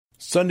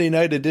Sunday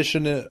night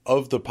edition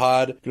of the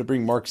pod. Going to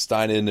bring Marc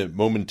Stein in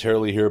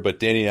momentarily here, but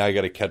Danny and I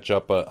got to catch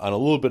up on a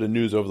little bit of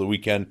news over the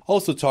weekend.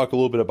 Also talk a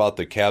little bit about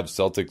the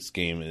Cavs-Celtics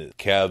game.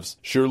 Cavs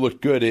sure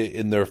looked good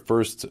in their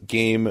first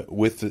game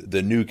with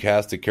the new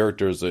cast of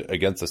characters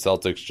against the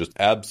Celtics, just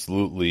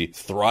absolutely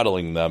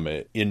throttling them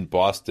in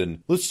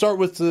Boston. Let's start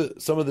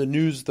with some of the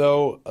news,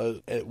 though,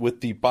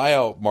 with the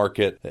buyout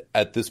market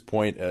at this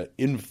point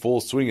in full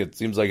swing. It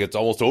seems like it's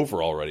almost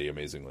over already,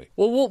 amazingly.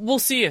 Well, we'll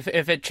see if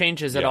it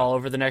changes at all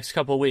over the next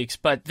couple of weeks,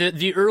 but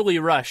the early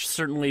rush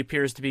certainly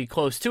appears to be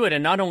close to it,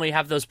 and not only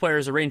have those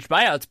players arranged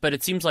buyouts, but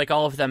it seems like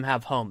all of them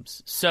have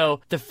homes.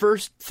 So the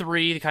first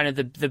three, kind of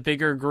the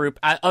bigger group,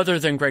 other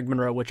than Greg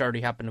Monroe, which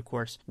already happened, of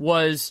course,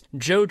 was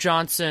Joe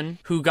Johnson,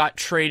 who got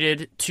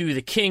traded to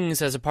the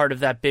Kings as a part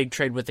of that big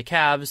trade with the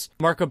Cavs,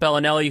 Marco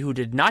Bellinelli, who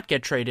did not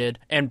get traded,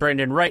 and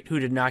Brandon Wright, who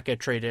did not get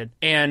traded,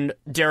 and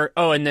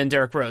then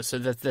Derrick Rose, so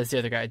that's the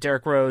other guy,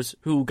 Derrick Rose,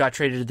 who got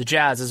traded to the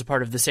Jazz as a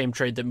part of the same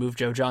trade that moved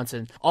Joe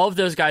Johnson. All of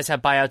those guys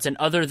have buyouts, and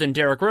other than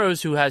Derrick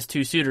Rose, who has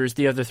two suitors,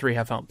 the other three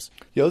have homes.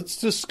 Yeah, let's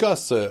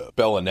discuss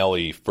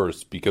Bellinelli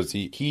first, because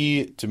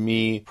he, to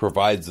me,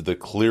 provides the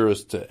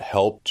clearest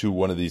help to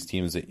one of these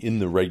teams in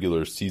the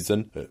regular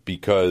season,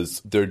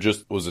 because there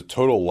just was a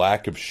total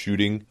lack of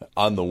shooting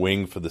on the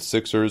wing for the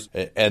Sixers,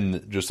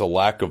 and just a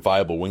lack of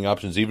viable wing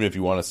options. Even if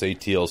you want to say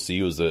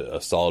TLC was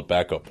a solid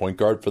backup point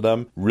guard for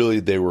them,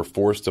 really they were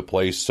forced to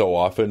play so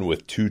often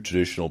with two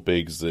traditional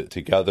bigs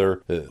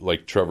together,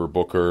 like Trevor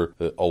Booker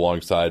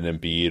alongside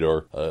Embiid,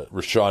 or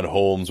Rashawn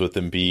Holmes with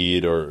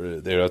Embiid,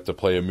 or they would have to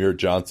play Amir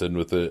Johnson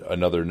with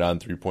another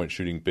non-3-point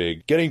shooting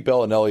big. Getting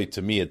Bellinelli,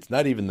 to me, it's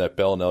not even that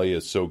Bellinelli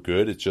is so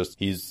good, it's just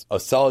he's a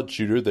solid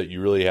shooter that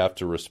you really have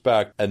to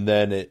respect, and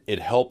then it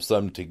helps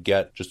them to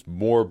get just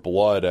more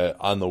blood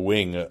on the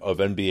wing of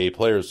NBA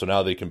players, so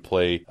now they can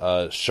play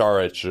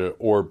Saric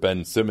or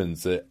Ben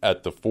Simmons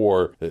at the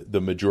 4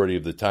 the majority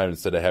of the time,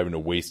 instead of having to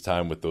waste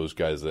time with those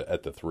guys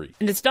at the 3.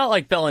 And it's not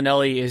like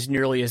Bellinelli is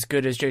nearly as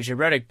good as JJ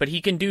Redick, but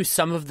he can do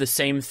some of the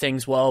same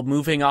things well,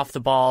 moving off the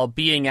ball,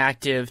 being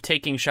active,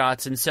 taking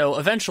shots, and so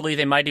eventually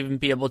they might even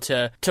be able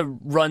to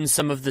run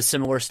some of the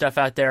similar stuff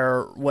out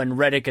there when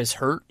Redick is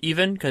hurt,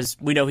 even, because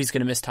we know he's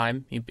going to miss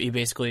time. He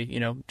basically,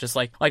 just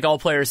like all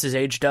players his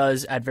age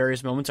does at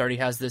various moments, already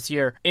has this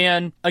year.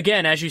 And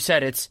again, as you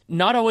said, it's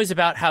not always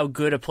about how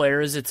good a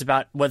player is, it's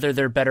about whether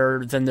they're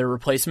better than their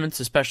replacements,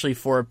 especially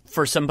for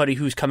somebody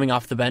who's coming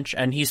off the bench,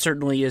 and he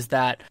certainly is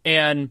that.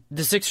 And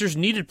the Sixers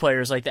needed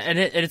players like that, and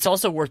it's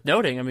also worth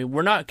noting, I mean,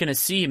 we're not going to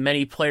see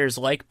many players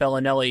like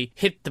Bellinelli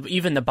hit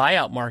even the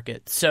buyout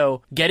market,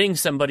 so getting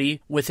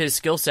somebody with his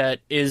skill set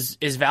is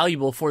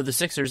valuable for the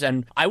Sixers,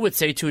 and I would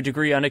say to a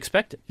degree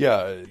unexpected.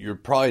 Yeah, you're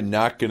probably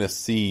not going to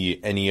see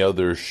any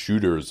other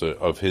shooters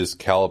of his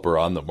caliber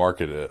on the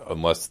market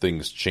unless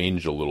things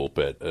change a little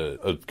bit,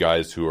 of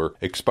guys who are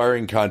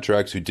expiring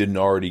contracts who didn't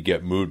already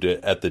get moved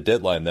at the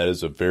deadline. That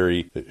is a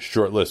very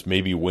short list.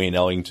 Maybe Wayne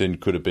Ellington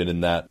could have been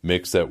in that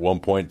mix at one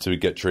point to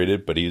get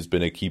traded, but he's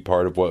been a key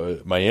part of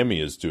what Miami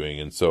is doing.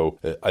 And so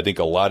I think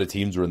a lot of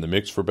teams were in the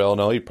mix for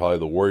Bellinelli. Probably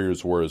the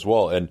Warriors were as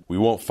well. And we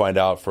won't find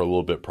out for a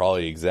little bit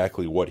probably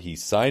exactly what he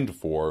signed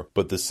for,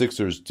 but the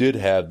Sixers did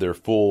have their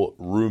full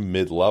room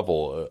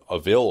mid-level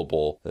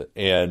available.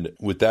 And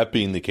with that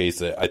being the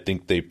case, I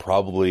think they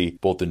probably,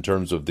 both in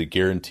terms of the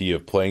guarantee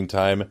of playing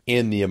time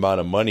and the amount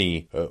of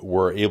money,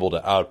 were able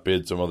to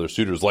outbid some other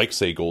suitors, like,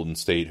 say, Golden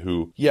State,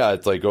 who,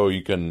 it's like, oh,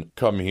 you can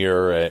come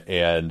here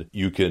and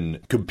you can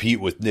compete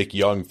with Nick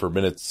Young for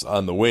minutes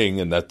on the wing,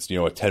 and that's, a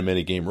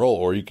 10-minute game role,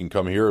 or you can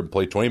come here and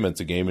play 20 minutes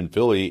a game in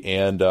Philly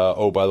and,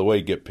 by the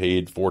way, get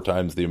paid 4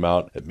 times the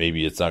amount.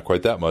 Maybe it's not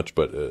quite that much,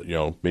 but,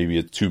 maybe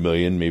it's $2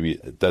 million. Maybe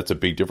that's a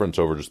big difference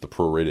over just the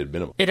prorated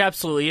minimum. It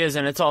absolutely is,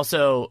 and it's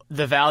also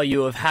the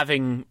value of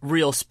having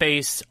real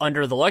space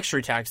under the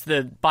luxury tax.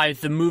 By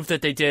the move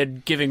that they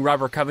did, giving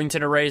Robert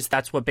Covington a raise,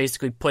 that's what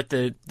basically put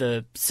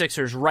the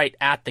Sixers right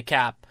at the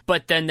cap.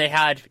 But then they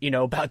had,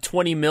 about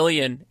 $20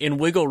 million in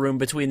wiggle room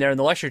between there and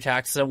the luxury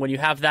tax. So when you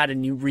have that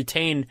and you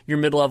retain your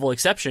mid-level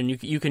exception,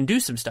 you can do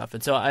some stuff.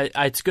 And so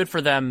it's good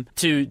for them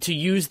to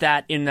use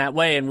that in that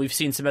way. And we've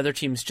seen some other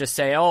teams just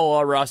say, oh,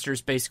 our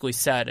roster's basically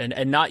set,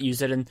 and not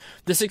use it. And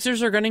the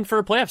Sixers are gunning for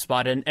a playoff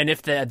spot. And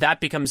if that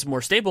becomes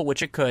more stable,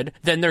 which it could,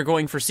 then they're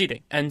going for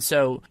seeding. And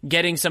so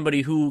getting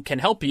somebody who can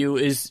help you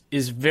is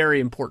very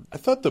important. I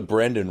thought the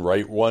Brandon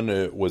Wright one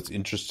was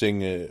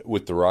interesting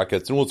with the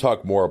Rockets. And we'll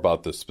talk more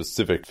about the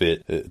specific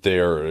fit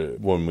there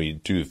when we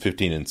do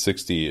 15 and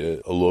 60 a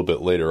little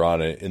bit later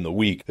on in the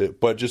week.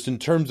 But just in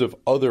terms of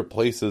other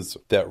places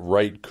that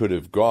Wright could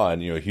have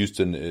gone,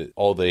 Houston,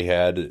 all they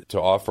had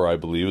to offer, I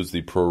believe, was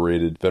the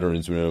prorated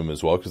veterans minimum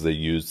as well, because they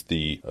used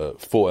the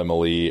full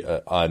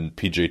MLE on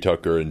PJ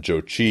Tucker and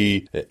Joe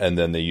Chi, and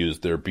then they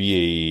used their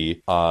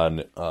BAE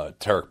on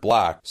Tarek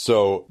Black.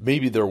 So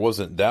maybe there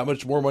wasn't that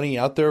much more money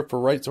out there for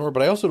Wright somewhere,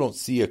 but I also don't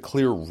see a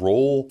clear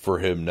role for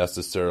him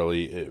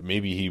necessarily.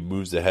 Maybe he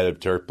moves ahead of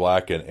Tarek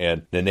Black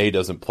and Nene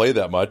doesn't play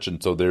that much,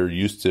 and so they're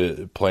used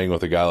to playing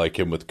with a guy like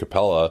him with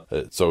Capella,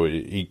 so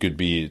he could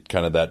be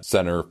kind of that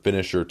center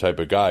finisher type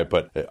of guy.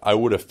 But I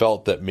would have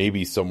felt that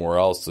maybe somewhere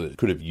else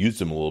could have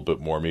used him a little bit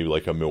more, maybe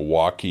like a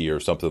Milwaukee or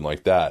something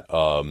like that.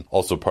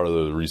 Also part of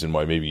the reason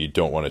why maybe you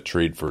don't want to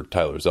trade for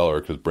Tyler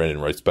Zeller, because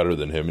Brandon Wright's better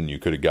than him, and you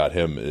could have got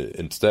him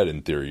instead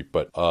in theory.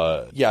 But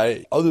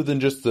other than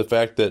just the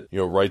fact that,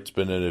 Wright's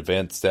been an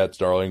advanced stats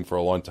darling for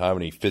a long time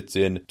and he fits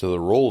into the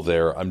role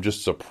there, I'm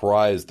just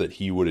surprised that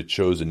he would have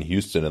chosen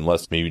Houston,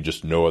 unless maybe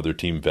just no other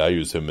team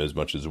values him as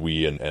much as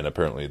we and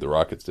apparently the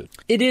Rockets did.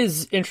 It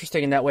is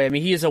interesting in that way. I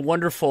mean, he is a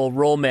wonderful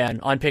role man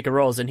on pick and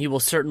rolls, and he will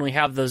certainly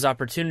have those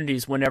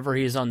opportunities whenever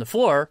he is on the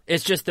floor.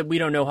 It's just that we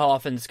don't know how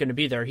often it's going to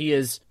be there. He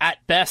is,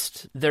 at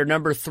best, their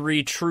number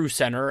 3 true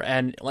center,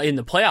 and in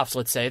the playoffs,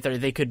 let's say,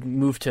 they could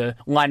move to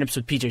lineups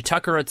with PJ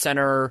Tucker at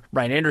center,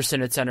 Ryan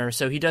Anderson at center,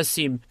 so he does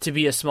seem to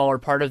be a smaller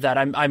part of that.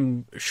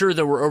 I'm sure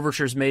there were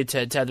overtures made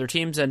to other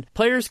teams, and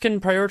players can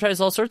prioritize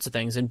all sorts of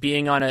things, and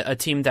being on a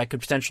team that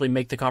could potentially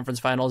make the conference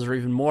finals or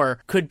even more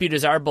could be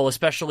desirable,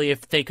 especially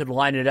if they could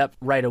line it up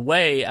right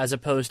away, as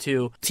opposed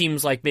to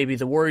teams like maybe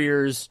the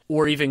Warriors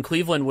or even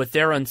Cleveland with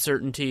their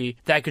uncertainty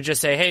that could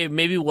just say, hey,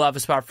 maybe we'll have a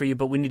spot for you,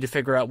 but we need to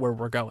figure out where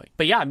we're going.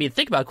 But yeah, I mean,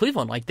 think about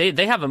Cleveland. Like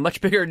they have a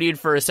much bigger need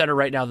for a center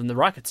right now than the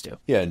Rockets do.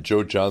 Yeah, and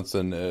Joe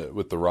Johnson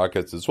with the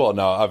Rockets as well.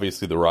 Now,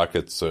 obviously, the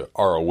Rockets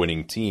are a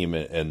winning team,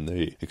 and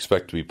they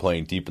expect to be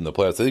playing deep in the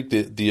playoffs. I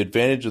think the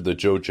advantage of the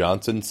Joe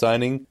Johnson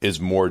signing is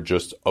more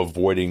just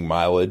avoiding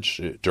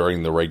mileage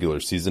during the regular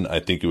season. I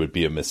think it would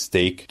be a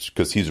mistake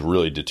because he's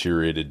really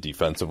deteriorated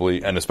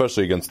defensively, and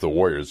especially against the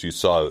Warriors. You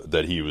saw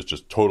that he was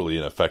just totally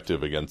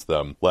ineffective against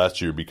them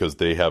last year because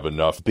they have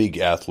enough big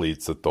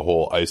athletes that the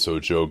whole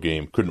ISO Joe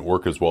game couldn't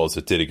work as well as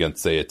it did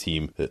against, say, a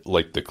team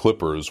like the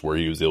Clippers, where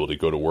he was able to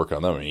go to work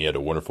on them. And he had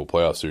a wonderful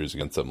playoff series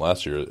against them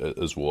last year,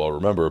 as we'll all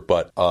remember.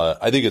 But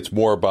I think it's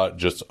more about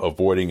just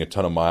avoiding a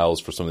ton of miles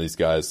for some of these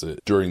guys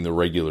during the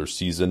regular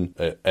season,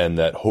 and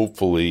that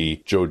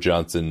hopefully Joe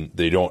Johnson,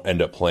 they don't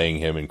end up playing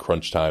him in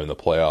crunch time in the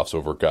playoffs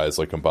over guys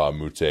like Mbah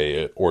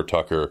Moute or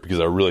Tucker, because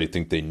I really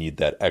think they need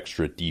that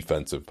extra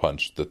defensive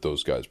punch that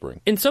those guys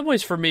bring. In some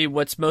ways, for me,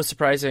 what's most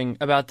surprising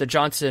about the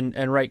Johnson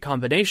and Wright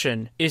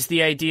combination is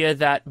the idea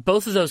that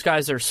both of those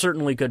guys are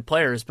certainly good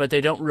players, but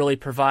they don't really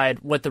provide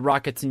what the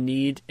Rockets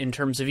need in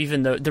terms of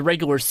even the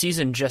regular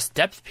season just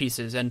depth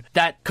pieces. And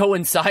that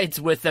coincides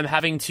with them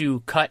having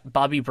to cut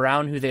Bobby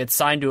Brown, who they had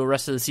signed to a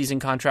rest of the season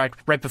contract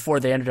right before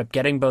they ended up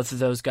getting both of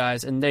those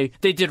guys. And they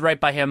did right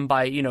by him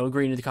by,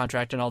 agreeing to the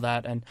contract and all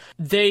that. And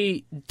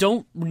they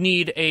don't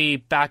need a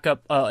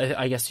backup,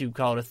 I guess you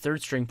call it a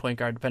third string point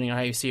guard, depending on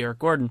how you see Eric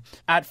Gordon,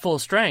 at full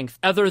strength,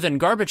 other than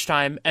garbage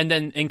time, and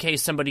then in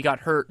case somebody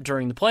got hurt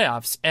during the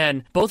playoffs.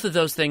 And both of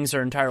those things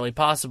are entirely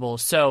possible.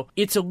 So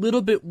it's a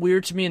little bit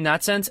weird to me in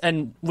that sense.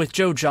 And with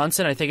Joe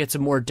Johnson, I think it's a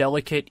more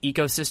delicate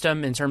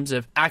ecosystem in terms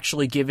of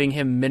actually giving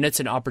him minutes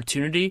and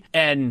opportunity.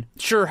 And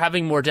sure,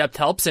 having more depth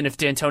helps. And if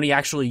D'Antoni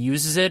actually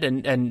uses it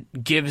and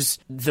gives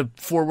the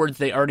forwards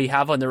they already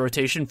have on their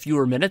rotation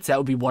fewer minutes, that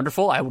would be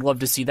wonderful. I would love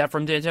to see that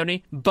from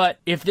D'Antoni. But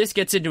if this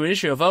gets into an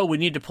issue of, we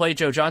need to play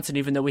Joe Johnson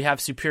even though we have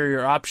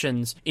superior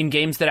options in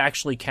games that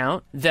actually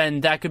count,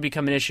 then that could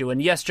become an issue.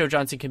 And yes, Joe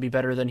Johnson can be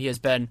better than he has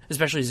been,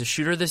 especially as a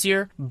shooter this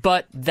year.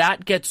 But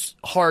that gets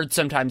hard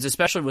sometimes,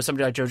 especially with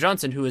somebody like Joe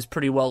Johnson, who is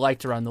pretty well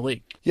liked around the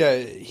league. Yeah,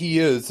 he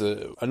is.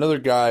 Another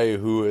guy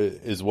who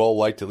is well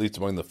liked, at least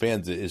among the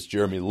fans, is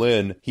Jeremy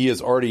Lin. He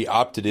has already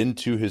opted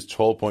into his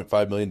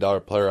 $12.5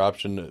 million player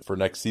option for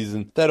next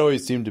season. That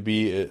always seemed to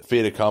be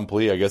fait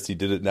accompli. I guess he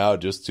did it now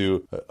just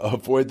to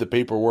avoid the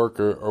paperwork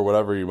or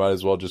whatever. You might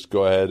as well just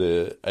go ahead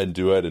and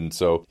do it. And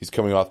so he's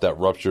coming off that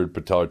ruptured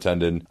patellar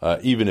tendon.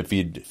 Even if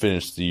he'd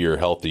finished the year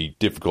healthy,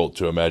 difficult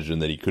to imagine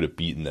that he could have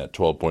beaten that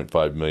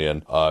 $12.5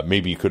 million.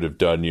 Maybe he could have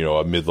done,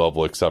 a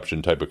mid-level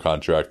exception type of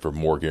contract for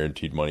more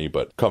guaranteed money,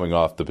 but coming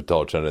off the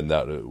patellar tendon,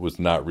 that was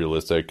not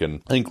realistic.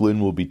 And I think Lin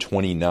will be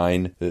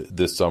 29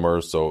 this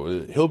summer,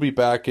 so he'll be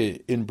back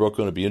in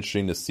Brooklyn. It'll be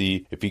interesting to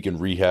see if he can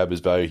rehab his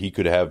value. He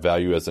could have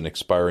value as an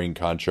expiring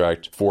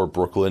contract for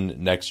Brooklyn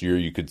next year.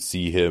 You could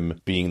see him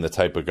being the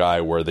type of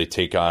guy where they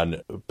take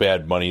on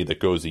bad money that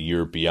goes a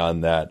year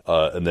beyond that,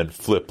 and then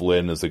flip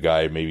Lin as a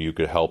guy maybe you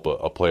could help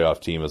a playoff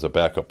team as a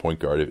backup point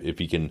guard. If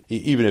he can,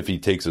 even if he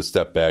takes a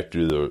step back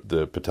due to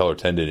the patellar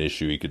tendon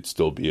issue, he could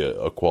still be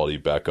a quality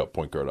backup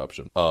point guard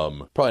option.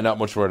 Probably not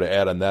much more to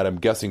add on that, I'm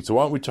guessing. So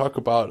why don't we talk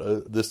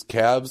about this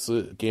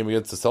Cavs game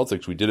against the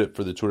Celtics? We did it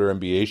for the Twitter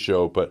NBA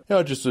show, but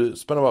just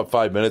spend about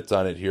 5 minutes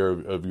on it here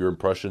of your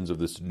impressions of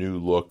this new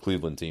look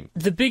Cleveland team.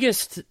 The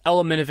biggest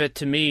element of it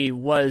to me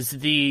was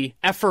the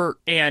effort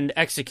and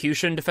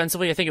execution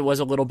defensively. I think it was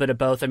a little bit of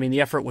both. I mean,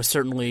 the effort was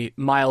certainly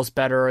miles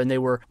better, and they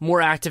were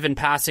more active in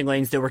passing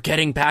lanes. They were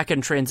getting back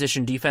in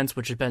transition defense,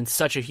 which has been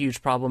such a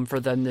huge problem for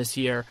them this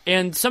year.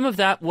 And some of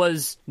that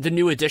was the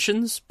new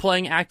additions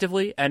playing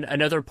actively, and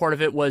another part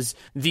of it was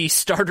the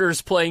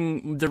starters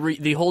playing, the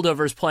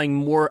holdovers playing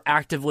more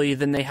actively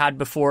than they had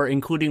before,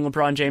 including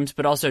LeBron James,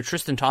 but also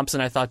Tristan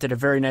Thompson, I thought, did a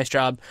very nice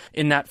job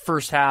in that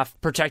first half,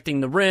 protecting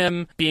the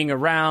rim, being a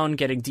around,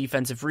 getting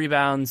defensive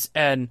rebounds,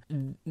 and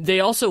they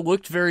also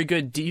looked very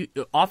good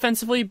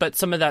offensively, but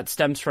some of that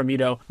stems from,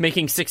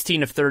 making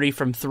 16 of 30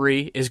 from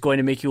 3 is going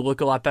to make you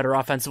look a lot better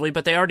offensively,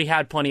 but they already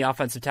had plenty of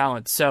offensive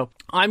talent. So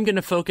I'm going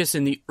to focus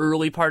in the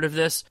early part of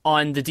this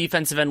on the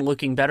defensive end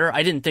looking better.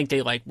 I didn't think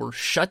they were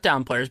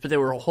shutdown players, but they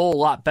were a whole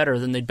lot better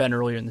than they'd been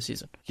earlier in the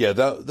season. Yeah,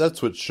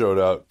 that's what showed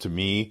out to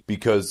me,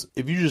 because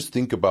if you just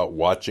think about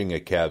watching a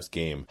Cavs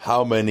game,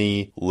 how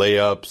many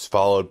layups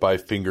followed by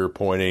finger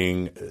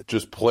pointing,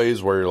 just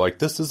plays where you're like,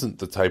 this isn't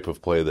the type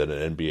of play that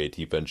an NBA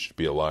defense should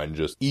be aligned.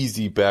 Just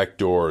easy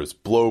backdoors,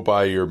 blow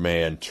by your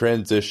man,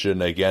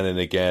 transition again and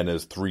again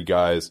as 3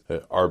 guys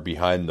are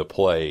behind the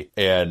play.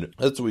 And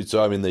that's what we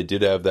saw. I mean, they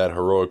did have that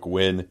heroic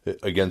win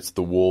against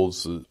the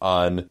Wolves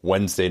on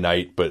Wednesday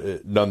night,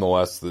 but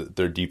nonetheless,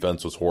 their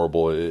defense was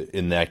horrible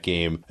in that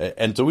game.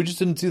 And so we just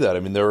didn't see that. I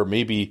mean, there were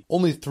maybe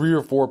only 3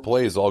 or 4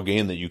 plays all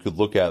game that you could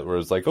look at where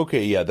it's like,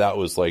 okay, yeah, that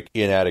was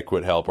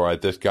inadequate help. All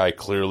right, this guy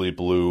clearly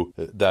blew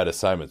that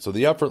assignment. So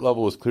the effort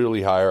level was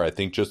clearly higher. I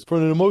think just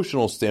from an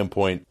emotional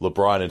standpoint,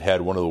 LeBron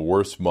had one of the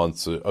worst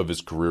months of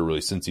his career,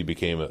 really, since he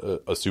became a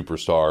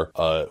superstar.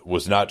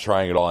 Was not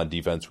trying at all on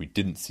defense. We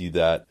didn't see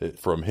that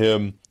from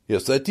him.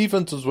 Yes, that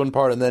defense was one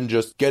part, and then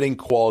just getting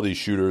quality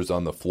shooters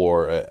on the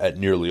floor at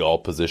nearly all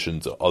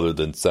positions other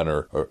than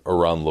center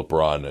around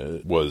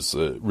LeBron was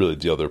really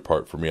the other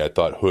part for me. I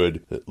thought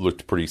Hood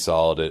looked pretty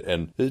solid,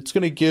 and it's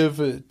going to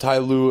give Ty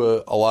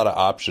Lue a lot of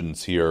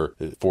options here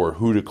for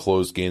who to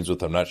close games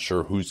with. I'm not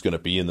sure who's going to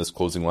be in this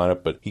closing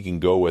lineup, but he can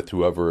go with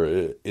whoever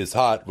is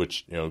hot,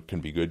 which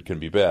can be good, can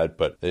be bad,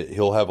 but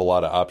he'll have a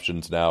lot of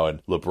options now,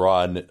 and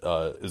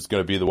LeBron is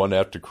going to be the one to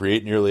have to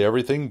create nearly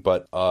everything,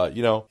 but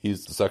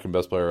he's the second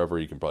best player ever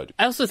you can probably do.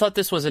 I also thought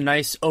this was a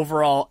nice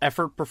overall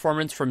effort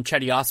performance from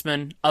Cedi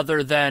Osman,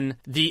 other than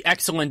the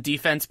excellent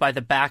defense by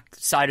the back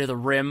side of the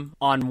rim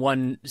on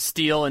one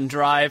steal and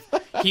drive.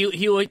 He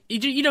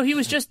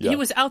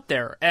was out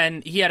there,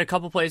 and he had a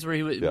couple plays where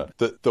he was... Yeah,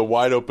 the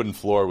wide open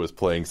floor was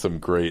playing some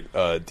great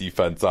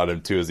defense on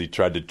him, too, as he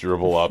tried to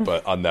dribble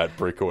up on that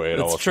breakaway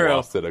and almost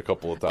lost it a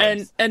couple of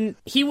times. And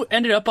he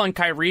ended up on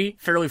Kyrie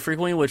fairly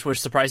frequently, which was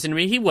surprising to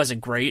me. He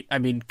wasn't great. I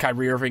mean,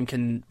 Kyrie Irving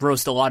can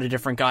roast a lot of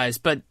different guys,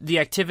 but the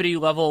activity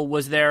level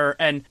was there.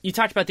 And you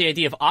talked about the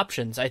idea of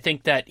options. I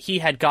think that he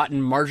had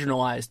gotten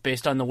marginalized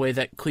based on the way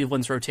that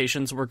Cleveland's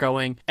rotations were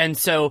going. And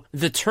so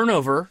the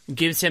turnover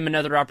gives him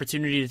another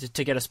opportunity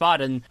to get a spot,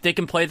 and they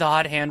can play the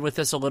hot hand with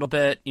this a little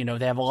bit.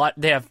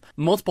 They have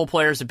multiple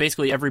players at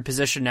basically every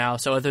position now,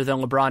 so other than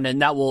LeBron,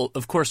 and that will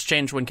of course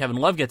change when Kevin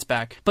Love gets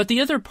back. But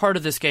the other part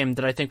of this game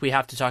that I think we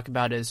have to talk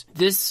about is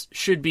this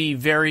should be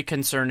very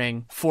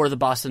concerning for the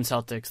Boston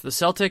Celtics. The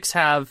Celtics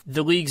have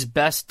the league's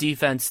best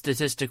defense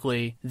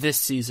statistically this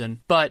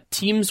season, but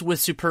teams with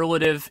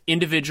superlative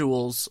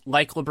individuals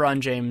like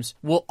LeBron James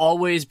will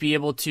always be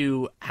able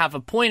to have a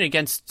point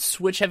against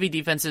switch-heavy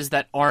defenses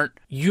that aren't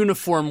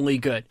uniformly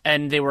good.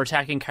 And they were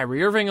attacking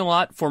Kyrie Irving a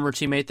lot, former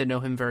teammate that know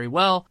him very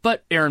well,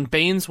 but Aaron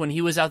Baines, when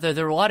he was out there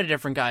were a lot of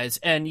different guys.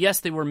 And yes,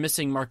 they were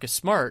missing Marcus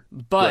Smart,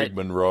 but... Greg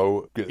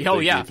Monroe,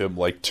 gave him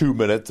 2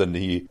 minutes, and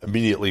he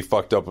immediately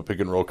fucked up a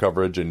pick-and-roll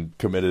coverage and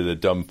committed a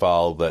dumb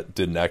foul that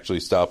didn't actually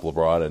stop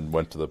LeBron and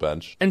went to the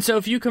bench. And so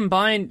if you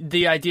combine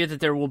the idea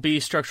that there will be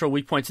structural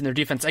weak points in their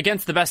defense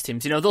against the best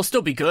teams, they'll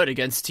still be good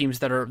against teams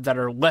that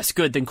are less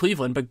good than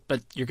Cleveland,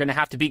 but you're going to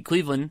have to beat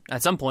Cleveland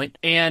at some point.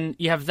 And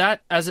you have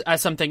that as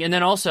something. And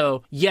then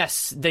also,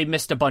 yes, they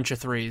missed a bunch of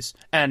threes.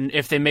 And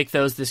if they make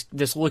those,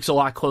 this looks a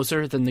lot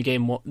closer than the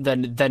game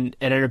than it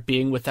ended up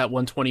being with that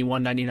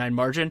 121-99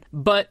 margin.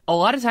 But a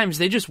lot of times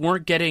they just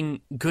weren't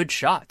getting good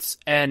shots.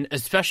 And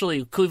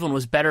especially Cleveland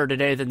was better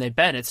today than they've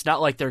been. It's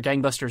not like they're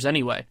gangbusters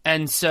anyway.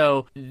 And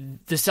so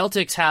the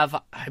Celtics have,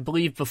 I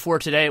believe before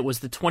today, it was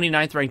the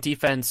 29th ranked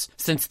defense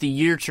since the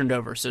year turned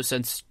over, so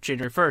since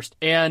January 1st.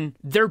 And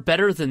they're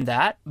better than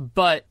that,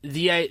 but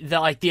the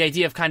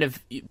idea of kind of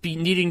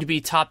needing to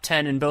be top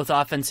 10 in both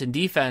offense and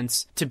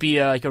defense to be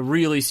a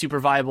really super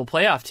viable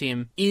playoff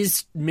team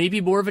is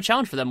maybe more of a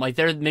challenge for them.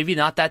 They're maybe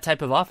not that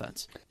type of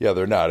offense. Yeah,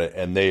 they're not,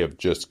 and they have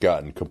just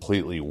gotten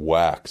completely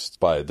waxed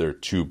by their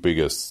 2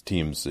 biggest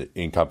teams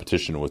in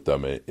competition with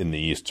them in the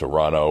East.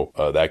 Toronto,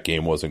 that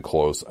game wasn't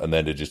close, and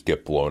then to just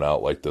get blown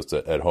out like this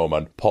at home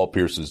on Paul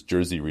Pierce's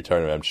jersey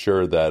retirement. I'm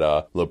sure that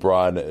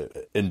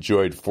LeBron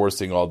enjoyed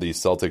forcing all these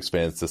Celtics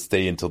fans to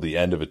stay until the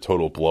end of a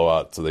total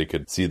blowout so they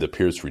could see the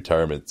Pierce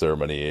retirement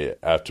ceremony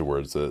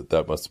afterwards.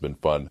 That must have been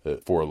fun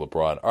for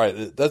LeBron. All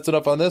right, that's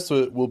enough on this.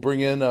 We'll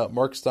bring in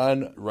Marc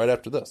Stein right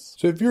after this.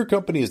 So if your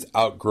company has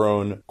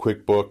outgrown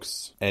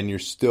QuickBooks and you're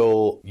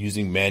still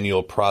using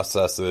manual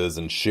processes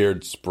and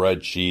shared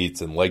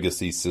spreadsheets and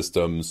legacy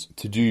systems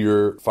to do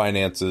your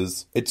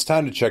finances, it's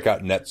time to check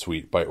out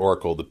NetSuite by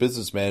Oracle, the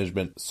business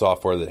management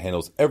software that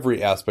handles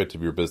every aspect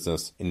of your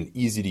business in an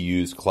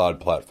easy-to-use cloud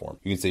platform.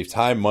 You can save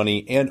time,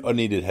 money, and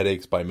unneeded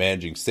headaches by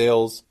managing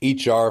sales,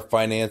 HR,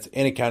 finance,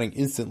 and accounting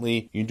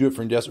instantly. You can do it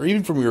from your desk or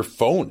even from your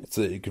phone. It's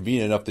convenient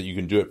convenient enough that you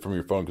can do it from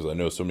your phone, because I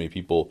know so many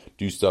people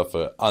do stuff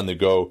on the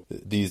go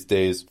these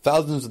days.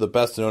 Thousands of the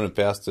best known and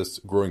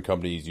fastest growing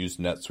companies use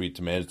NetSuite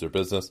to manage their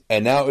business,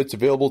 and now it's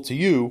available to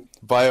you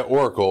via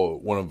Oracle,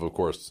 one of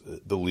course,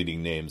 the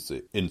leading names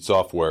in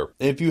software.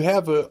 And if you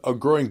have a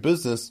growing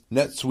business,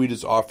 NetSuite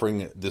is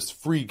offering this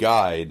free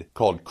guide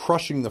called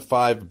Crushing the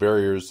 5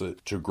 Barriers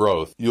to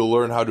Growth. You'll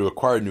learn how to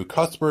acquire new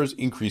customers,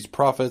 increase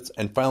profits,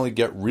 and finally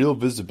get real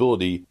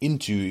visibility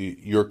into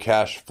your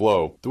cash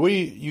flow. The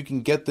way you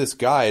can get this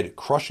guide,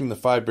 Crushing the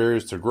 5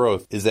 Barriers to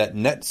Growth, is at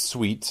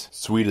NetSuite.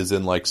 Suite is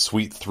in like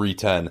Suite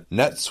 310.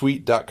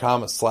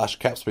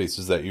 netsuite.com/capspace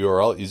is that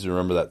URL. Easy to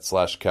remember, that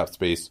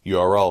 /capspace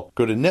URL.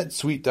 Go to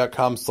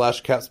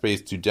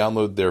netsuite.com/capspace to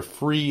download their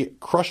free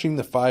Crushing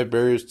the 5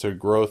 Barriers to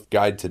Growth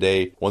guide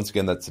today. Once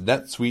again, that's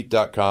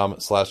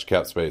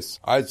netsuite.com/capspace.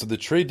 All right, so the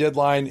trade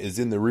deadline is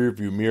in the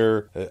rearview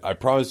mirror. I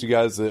promised you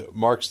guys that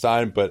Marc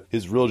Stein, but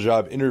his real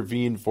job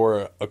intervened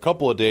for a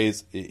couple of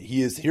days.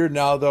 He is here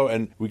now, though,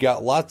 and we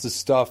got lots of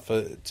stuff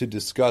to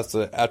discuss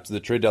after the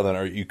trade deadline.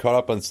 Are you caught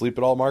up on sleep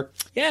at all, Marc?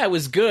 Yeah, it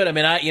was good. I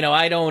mean,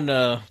 I don't,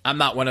 I'm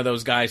not one of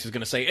those guys who's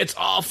going to say, it's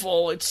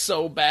awful, it's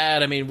so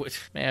bad. I mean,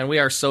 man, we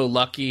are so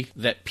lucky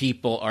that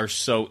people are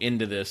so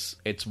into this.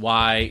 It's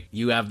why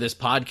you have this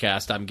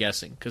podcast, I'm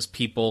guessing, because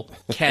people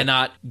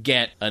cannot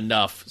get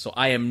enough. So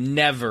I am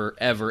never,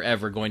 ever,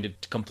 ever going to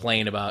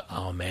complain about,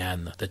 oh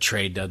man, the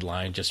trade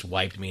deadline just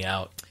wiped me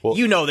out. Well,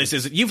 you know this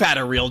isn't, you've had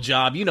a real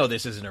job. You know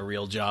this isn't a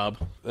real job.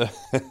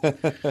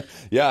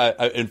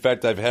 Yeah, in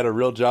fact, I've had a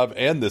real job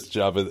and this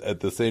job at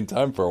the same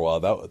time for a while.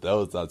 That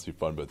was not too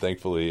fun, but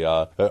thankfully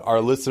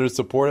our listeners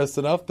support us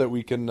enough that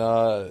we can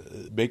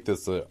make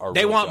this our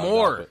They real want job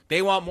more. now,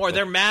 They want more.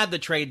 They're mad the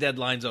trade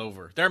deadline's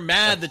over. They're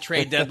mad the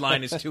trade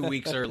deadline is 2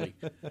 weeks early.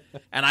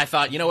 And I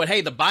thought, you know what,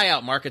 hey, the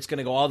buyout market's going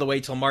to go all the way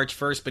till March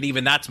 1st, but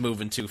even that's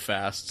moving too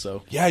fast.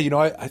 So yeah,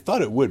 I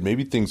thought it would.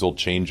 Maybe things will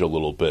change a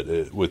little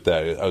bit with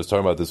that. I was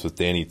talking about this with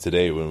Danny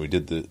today when we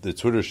did the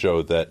Twitter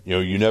show, that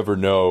you never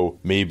know,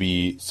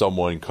 maybe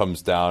someone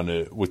comes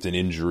down with an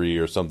injury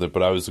or something.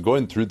 But I was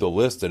going through the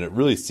list, and it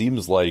really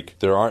seems like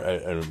there aren't,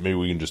 and maybe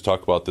we can just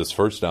talk about this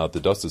first now at the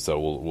dust is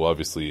settled. We'll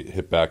obviously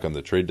hit back on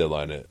the trade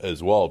deadline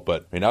as well.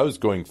 But I mean, I was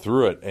going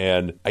through it,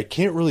 and I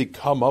can't really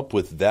come up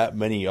with that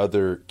many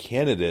other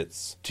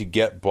candidates to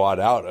get bought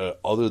out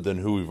other than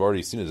who we've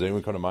already seen. Does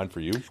anyone come to mind for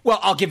you? Well,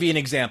 I'll give you an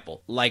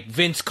example, like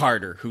Vince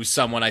Carter, who's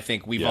someone I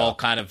think we've all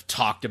kind of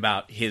talked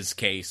about his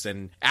case.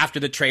 And after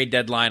the trade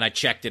deadline, I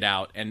checked it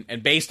out.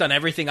 And based on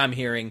everything I'm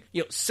hearing,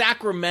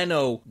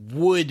 Sacramento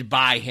would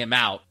buy him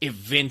out if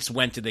Vince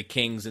went to the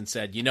Kings and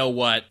said, you know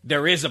what,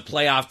 there is a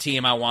playoff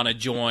team I want to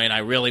join. I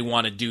really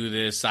want to do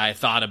this. I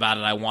thought about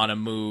it. I want to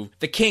move.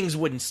 The Kings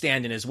wouldn't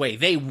stand in his way.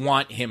 They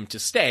want him to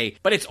stay.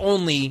 But it's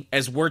only,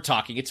 as we're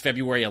talking, it's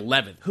February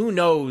 11th. Who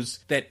knows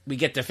that we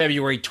get to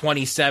February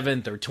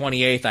 27th or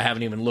 28th? I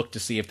haven't even looked to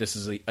see if this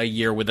is a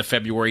year with a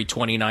February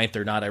 29th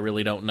or not. I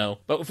really don't know.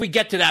 But if we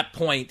get to that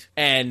point,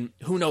 and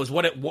who knows,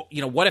 what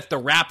if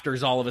the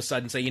Raptors all of a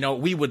sudden say,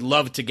 we would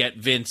love to get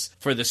Vince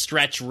for the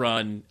stretch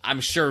run.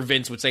 I'm sure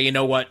Vince would say, you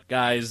know what,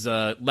 guys,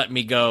 let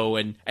me go.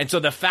 And so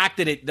the fact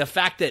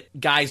that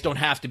guys don't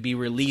have to be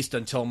released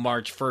until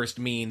March 1st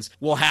means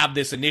we'll have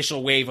this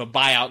initial wave of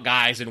buyout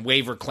guys and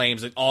waiver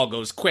claims that all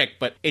goes quick,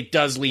 but it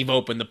does leave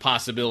open the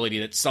possibility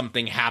that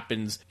something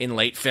happens in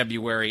late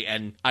February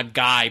and a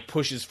guy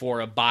pushes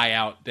for a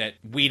buyout that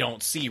we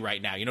don't see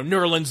right now.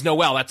 Nerlens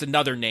Noel, that's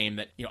another name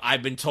that,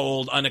 I've been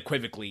told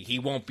unequivocally he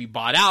won't be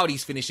bought out.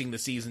 He's finishing the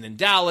season in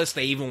Dallas.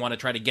 They even want to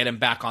try to get him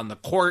back on the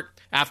court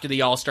after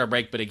the All-Star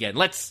break. But again,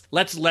 let's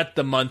let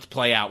the month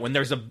play out. When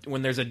there's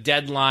a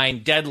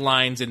deadline,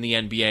 deadlines in the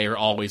NBA are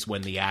always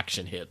when the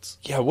action hits.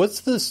 Yeah,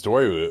 what's the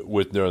story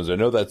with Nerlens? I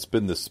know that's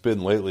been the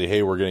spin lately.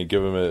 Hey, we're going to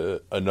give him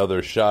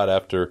another shot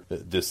after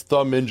this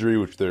thumb injury,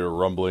 which there are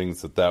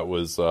rumblings that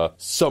was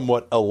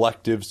somewhat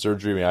elective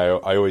surgery. I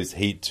mean, I always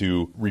hate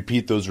to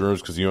repeat those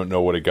rumors because you don't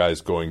know what a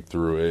guy's going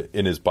through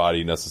in his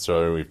body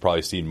necessarily. We've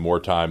probably seen more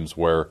times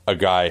where a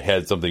guy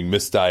had something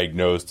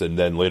misdiagnosed and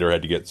then later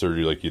had to get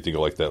surgery, like you think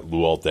of like that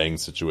Luol Deng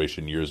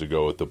situation years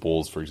ago with the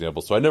Bulls, for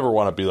example. So I never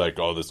want to be like,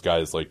 oh, this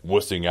guy's like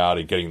wussing out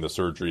and getting the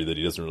surgery that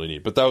he doesn't really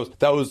need. But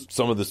that was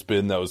some of the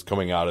spin that was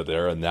coming out of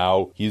there, and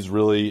now he's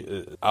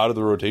really out of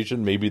the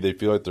rotation. Maybe they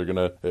feel like they're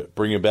going to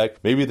bring him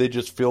back. Maybe they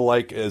just feel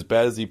like as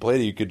bad as he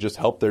played, he could just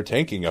help their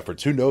tanking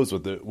efforts. Who knows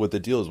what the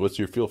deal is? What's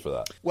your feel for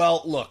that?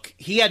 Well, look,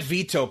 he had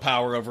veto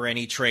power over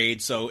any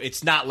trade, so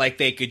it's not like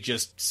they could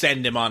just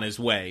send him on his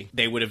way.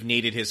 They would have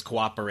needed his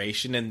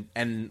cooperation,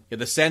 and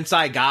the sense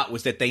I got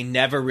was that they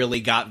never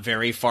really got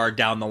very far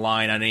down the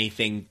line on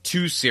anything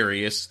too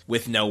serious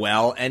with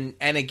Noel. And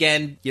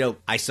again,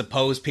 I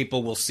suppose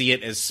people will see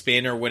it as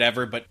spin or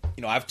whatever, but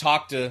I've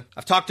talked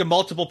to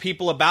multiple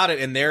people about it,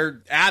 and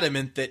they're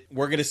adamant that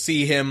we're going to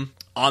see him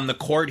on the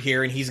court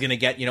here, and he's going to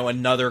get,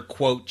 another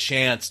quote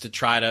chance to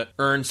try to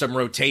earn some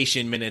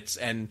rotation minutes.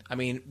 And I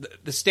mean,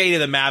 the state of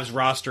the Mavs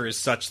roster is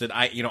such that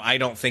I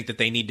don't think that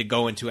they need to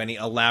go into any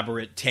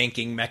elaborate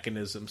tanking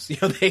mechanisms.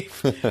 They've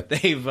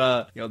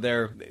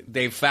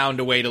found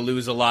a way to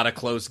lose a lot of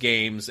close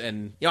games,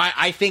 and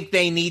I think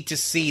they need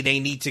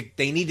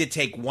to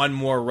take one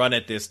more run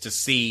at this to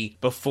see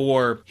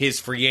before his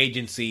free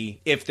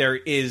agency if there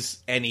is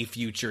any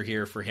future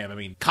here for him. I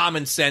mean,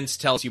 common sense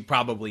tells you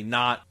probably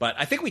not, but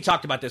I think we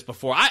talked about this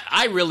before.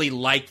 I really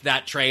liked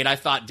that trade. I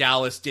thought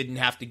Dallas didn't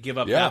have to give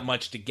up that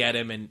much to get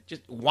him, and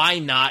just why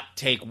not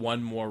take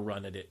one more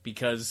run at it?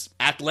 Because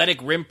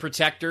athletic rim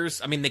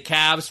protectors, I mean, the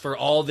Cavs, for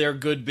all their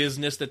good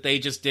business that they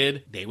just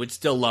did, they would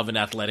still love an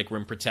athletic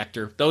rim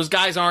protector. Those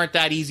guys aren't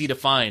that easy to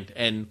find,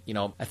 and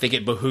I think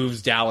it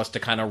behooves Dallas to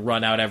kind of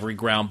run out every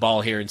ground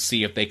ball here and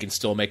see if they can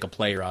still make a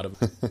player out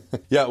of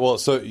it. Yeah, well,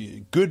 so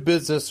good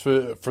business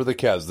for the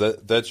Cavs.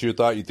 That's your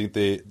thought? You think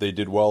they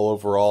did well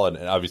overall? And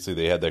obviously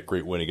they had that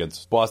great win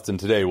against Boston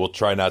today. We'll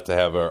try not to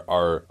have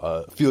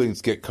our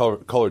feelings get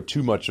colored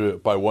too much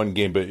by one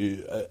game, but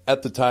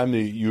at the time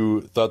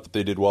you thought that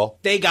they did well?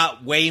 They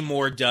got way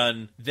more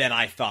done than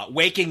I thought.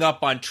 Waking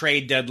up on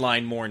trade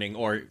deadline morning,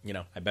 or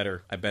I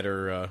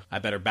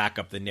better back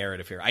up the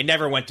narrative here. I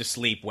never went to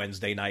sleep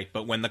Wednesday night,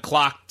 but when the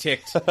clock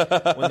ticked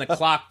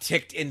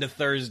into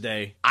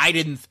Thursday,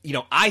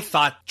 I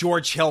thought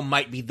George Hill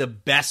might be the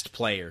best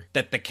player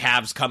that the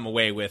Cavs come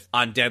away with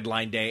on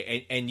deadline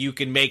day, and you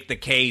can make the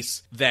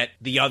case that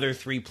the other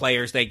three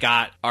players they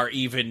got are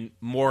even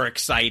more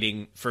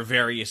exciting for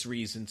various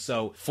reasons.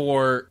 So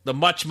for the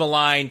much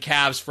maligned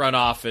Cavs front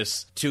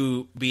office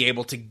to be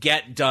able to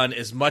get done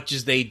as much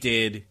as they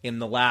did in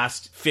the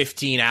last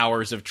 15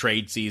 hours of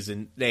trade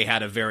season, they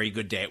had a very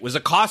good day. It was a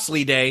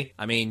costly day.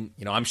 I mean,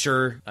 I'm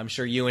sure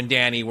you and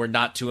Danny were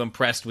not too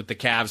impressed with the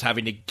Cavs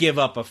having to give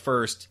up a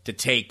first to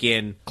take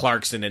in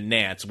Clarkson and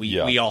Nance.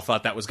 We all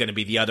thought that was going to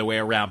be the other way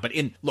around. But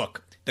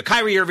look, the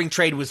Kyrie Irving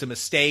trade was a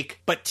mistake,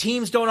 but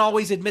teams don't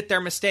always admit their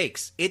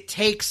mistakes. It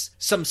takes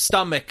some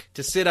stomach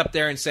to sit up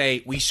there and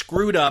say, we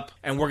screwed up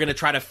and we're going to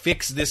try to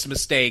fix this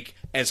mistake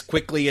as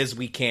quickly as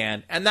we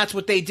can. And that's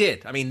what they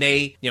did. I mean,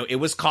 it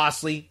was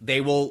costly.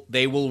 They will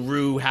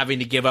rue having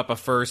to give up a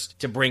first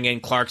to bring in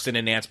Clarkson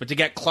and Nance, but to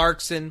get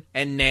Clarkson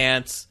and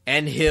Nance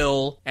and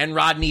Hill and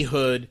Rodney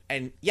Hood,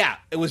 and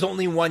it was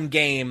only one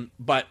game,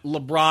 but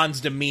LeBron's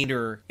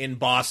demeanor in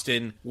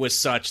Boston was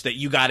such that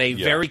you got a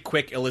very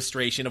quick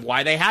illustration of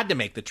why they had to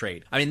make the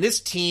trade. I mean, this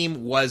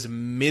team was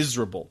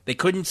miserable. They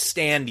couldn't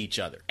stand each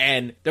other,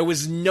 and there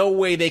was no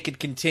way they could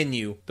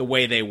continue the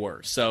way they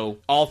were. So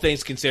all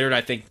things considered,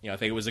 I think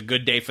it was a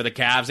good day for the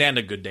Cavs and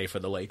a good day for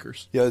the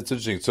Lakers. Yeah, it's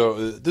interesting.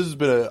 So this has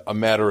been a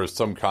matter of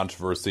some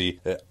controversy.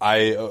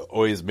 I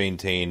always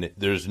maintain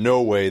there's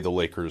no way the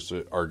Lakers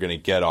are going to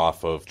get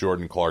off of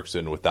Jordan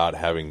Clarkson without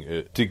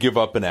having to give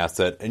up an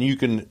asset. And you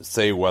can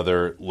say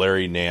whether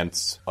Larry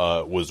Nance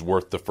was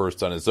worth the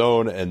first on his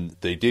own, and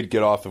they did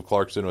get off of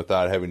Clarkson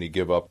without having to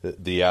give up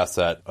the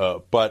asset.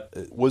 But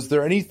was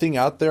there anything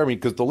out there? I mean,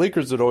 because the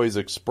Lakers had always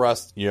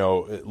expressed,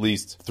 at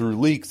least through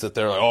leaks, that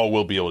they're like, oh,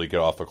 we'll be able to get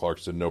off of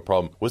Clarkson, no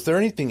problem. Was there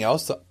anything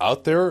else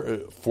out there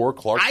for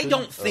Clarkson? I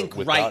don't think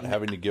without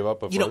having to give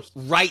up a first?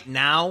 Right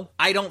now,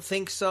 I don't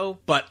think so.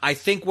 But I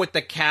think what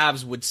the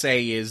Cavs would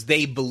say is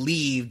they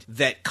believed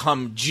that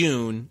come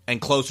June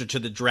and closer to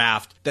the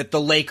draft that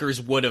the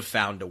Lakers would have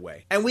found a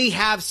way. And we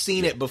have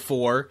seen it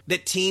before,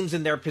 that teams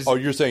in their position... Oh,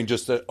 you're saying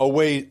just a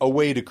way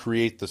to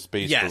create the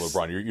space for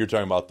LeBron. You're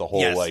talking about the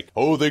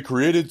whole, they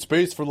created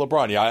space for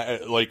LeBron. Yeah,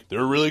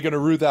 they're really going to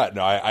rue that.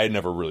 No, I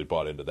never really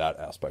bought into that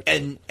aspect.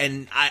 And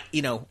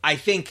I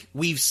think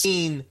we've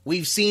seen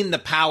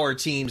the power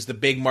teams, the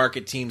big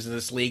market teams in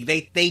this league.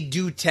 They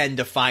do tend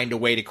to find a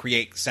way to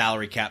create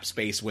salary cap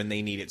space when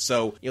they need it.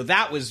 So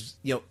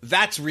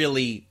that's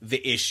really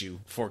the issue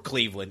for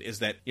Cleveland, is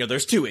that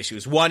there's two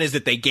issues. One is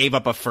that they gave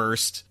up a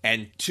first,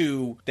 and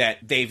two, that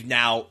they've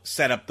now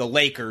set up the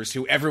Lakers,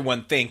 who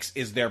everyone thinks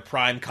is their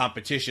prime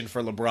competition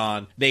for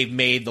LeBron. They've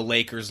made the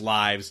Lakers'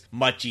 lives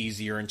much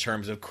easier in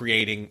terms of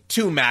creating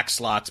two max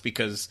slots,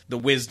 because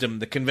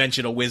the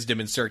conventional wisdom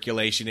in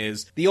circulation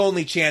is the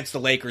only chance the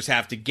Lakers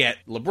have to get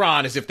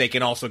LeBron is if they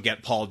can also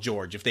get Paul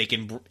George. If they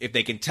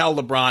can tell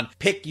LeBron,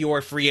 pick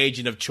your free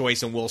agent of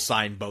choice and we'll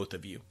sign both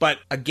of you. But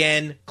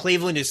again,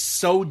 Cleveland is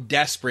so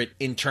desperate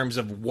in terms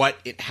of what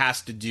it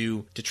has to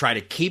do to try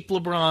to keep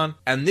LeBron,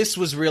 and this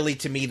was really,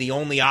 to me, the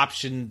only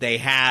option they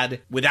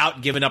had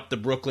without giving up the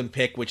Brooklyn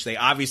pick, which they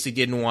obviously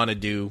didn't want to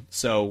do.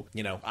 So,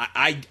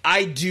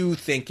 I do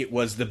think it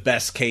was the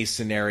best case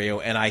scenario,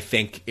 and I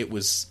think it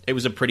was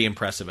a pretty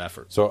impressive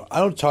effort. So I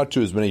don't talk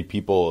to as many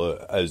people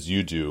as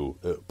you do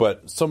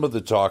but some of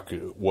the talk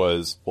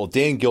was, well,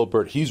 Dan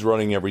Gilbert, he's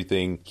running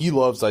everything. He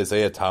loves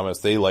Isaiah Thomas.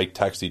 They like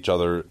text each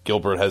other.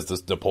 Gilbert has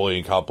this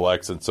Napoleon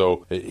complex, and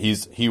so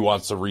he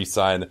wants to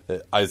re-sign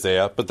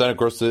Isaiah. But then, of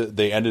course,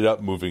 they ended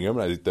up moving him,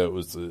 and I think that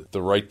was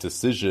the right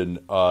decision.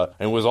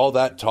 And was all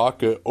that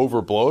talk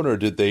overblown, or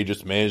did they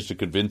just manage to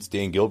convince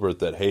Dan Gilbert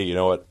that, hey, you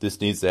know what, this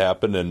needs to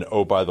happen, and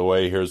oh, by the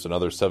way, here's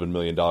another $7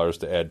 million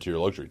to add to your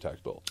luxury tax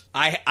bill?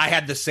 I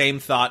had the same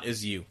thought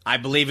as you. I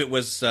believe it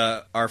was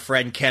our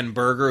friend Ken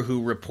Berger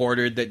who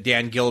reported that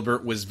Dan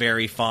Gilbert was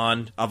very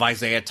fond of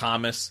Isaiah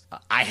Thomas.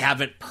 I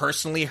haven't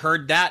personally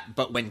heard that,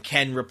 but when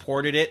Ken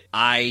reported it,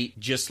 I,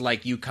 just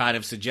like you kind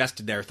of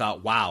suggested there,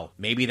 thought, wow,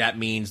 maybe that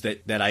means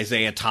that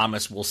Isaiah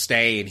Thomas will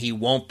stay and he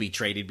won't be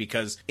traded,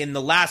 because in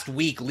the last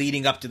week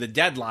leading up to the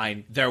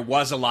deadline, there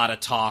was a lot of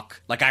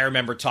talk. Like, I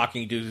remember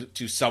talking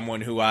to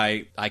someone who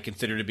I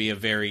consider to be a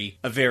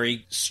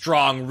very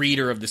strong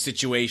reader of the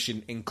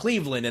situation in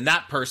Cleveland, and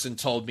that person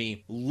told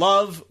me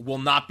Love will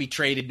not be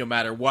traded no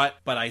matter what,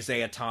 but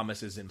Isaiah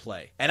Thomas is in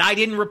play. And I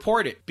didn't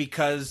report it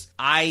because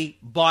I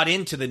bought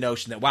into the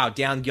notion that, wow,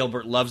 Dan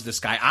Gilbert loves this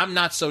guy. I'm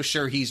not so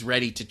sure he's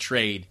ready to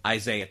trade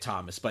Isaiah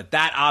Thomas. But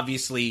that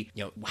obviously,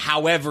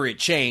 however it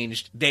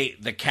changed, the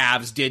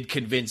Cavs did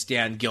convince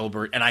Dan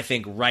Gilbert, and I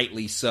think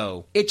rightly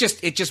so. It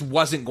just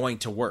wasn't going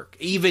to work.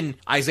 Even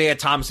Isaiah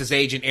Thomas's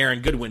agent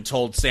Aaron Goodwin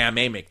told Sam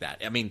Amick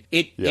that. I mean,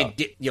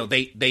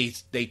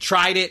 they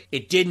tried it.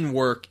 It didn't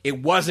work.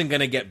 It wasn't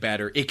going to get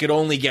better. It could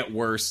only get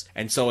worse.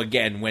 And so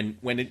again,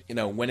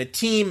 when a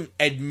team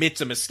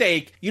admits a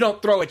mistake, you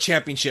don't throw a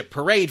championship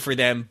parade for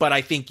them, but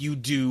I think you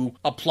do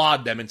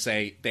applaud them and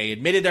say they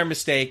admitted their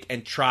mistake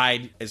and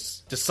tried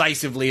as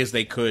decisively as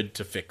they could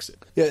to fix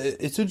it. Yeah,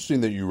 it's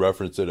interesting that you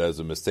reference it as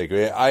a mistake.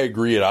 I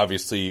agree it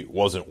obviously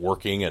wasn't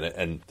working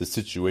and the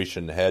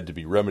situation had to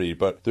be remedied,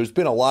 but there's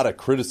been a lot of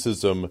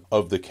criticism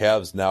of the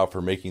Cavs now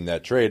for making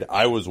that trade.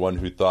 I was one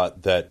who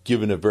thought that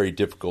given a very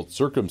difficult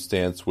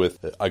circumstance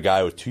with a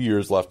guy with 2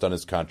 years left on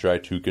his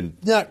contract who can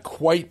not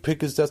quite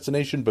pick his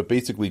destination, but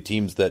basically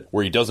teams that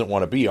where he doesn't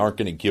want to be aren't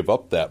going to give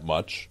up that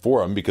much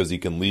for him because he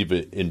can leave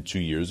it in 2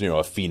 years,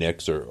 a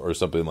Phoenix or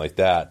something like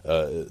that.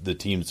 The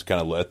teams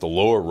kind of at the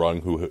lower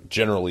rung who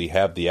generally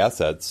have the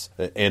assets,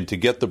 and to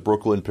get the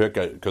Brooklyn pick,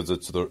 because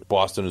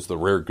Boston is the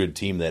rare good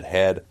team that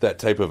had that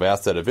type of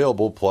asset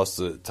available, plus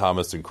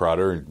Thomas and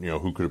Crowder, and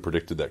who could have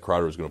predicted that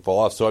Crowder was going to fall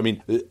off. So I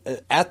mean,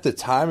 at the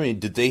time,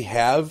 did they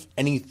have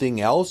anything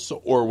else,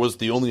 or was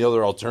the only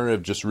other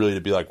alternative just really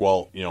to be like,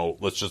 well,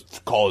 let's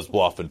just call his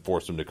bluff and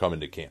force him to come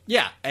into camp?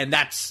 Yeah, and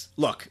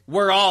look,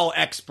 we're all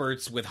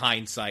experts with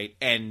hindsight,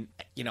 and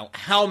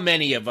how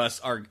many of us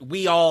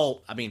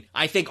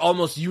I think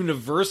almost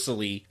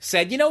universally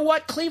said, you know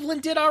what,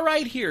 Cleveland did all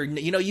right here.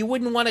 You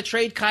wouldn't want to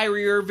trade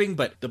Kyrie Irving,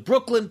 but the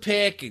Brooklyn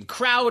pick and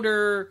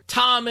Crowder,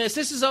 Thomas,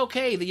 this is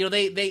okay.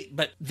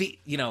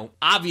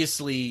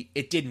 Obviously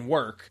it didn't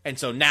work. And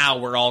so now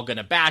we're all going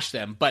to bash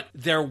them. But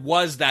there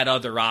was that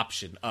other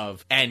option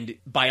and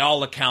by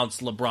all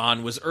accounts,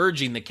 LeBron was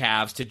urging the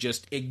Cavs to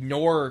just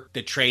ignore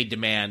the trade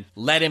demand,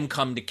 let him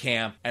come to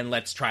camp, and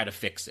let's try to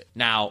fix it.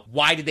 Now,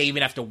 why did they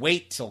even have to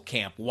wait till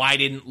camp? Why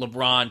didn't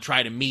LeBron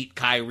try to meet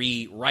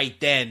Kyrie right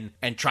then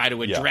and try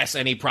to address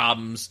any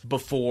problems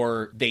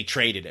before they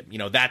traded him?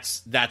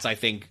 That's I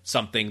think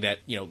something that,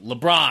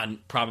 LeBron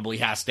probably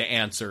has to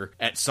answer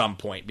at some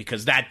point,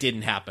 because that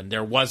didn't happen.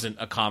 There wasn't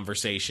a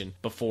conversation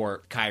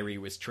before Kyrie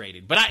was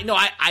traded. But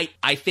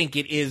I think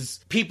it is,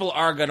 people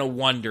are going to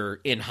wonder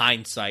in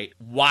hindsight,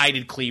 why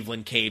did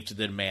Cleveland cave to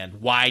the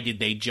demand? Why did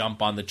they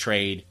jump on the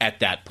trade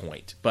at that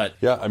point? But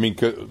yeah, I mean,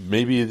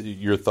 maybe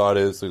your thought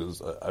is,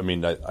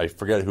 I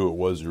forget who it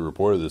was who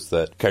reported this,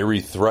 that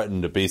Kyrie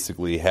threatened to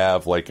basically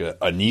have like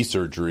a knee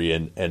surgery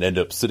and end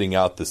up sitting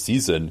out the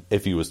season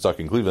if he was stuck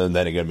in Cleveland. And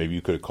then again, maybe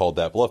you could have called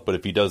that bluff. But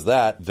if he does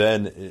that,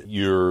 then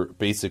you're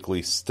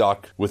basically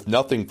stuck with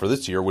nothing for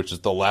this year, which is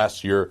the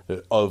last year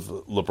of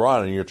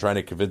LeBron, and you're trying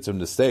to convince him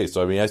to stay.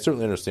 So, I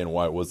certainly understand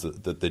why it was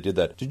that they did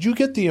that. Did you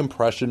get the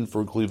impression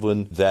for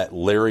Cleveland that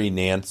Larry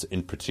Nance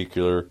in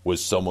particular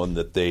was someone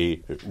that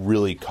they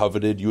really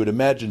coveted? You would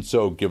imagine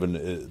so, given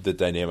the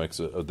dynamics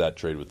of that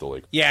trade with the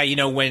Lakers. Yeah,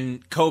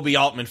 when Kobe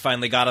Altman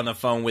finally got on the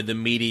phone with the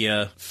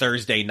media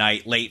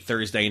late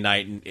Thursday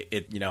night,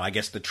 and I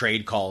guess the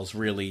trade calls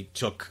really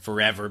took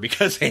forever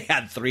because they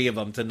had three of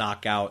them to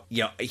knock out.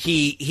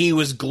 He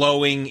was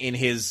glowing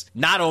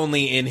not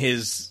only in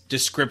his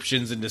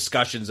descriptions and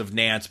discussions of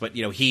Nance, but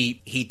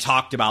he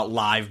talked about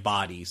live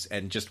bodies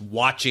and just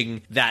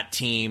watching that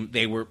team.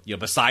 They were,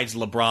 besides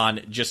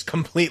LeBron, just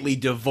completely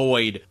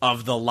devoid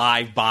of the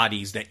live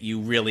bodies that you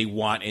really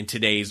want in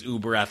today's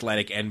uber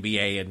athletic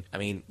NBA.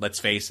 And let's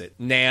face face it,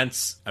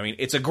 Nance, I mean,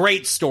 it's a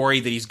great story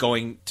that he's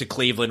going to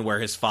Cleveland where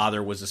his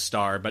father was a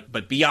star,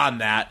 but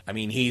beyond that, I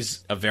mean,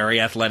 he's a very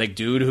athletic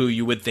dude who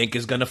you would think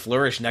is going to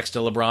flourish next to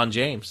LeBron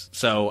James.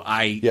 So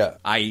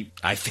I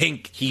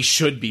think he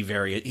should be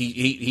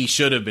he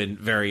should have been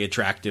very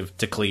attractive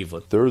to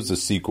Cleveland. There was a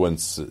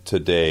sequence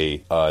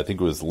today, I think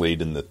it was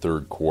late in the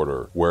third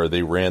quarter, where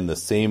they ran the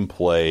same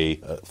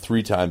play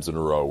 3 times in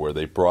a row, where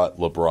they brought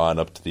LeBron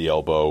up to the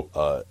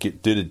elbow,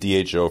 did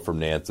a DHO from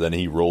Nance, then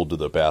he rolled to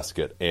the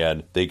basket,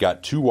 and they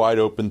got 2 wide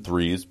open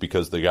threes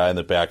because the guy on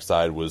the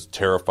backside was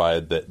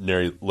terrified that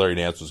Larry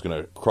Nance was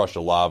going to crush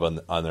a lob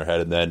on their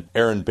head, and then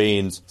Aaron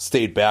Baines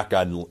stayed back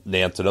on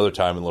Nance another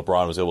time, and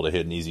LeBron was able to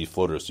hit an easy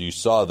floater. So you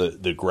saw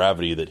the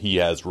gravity that he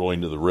has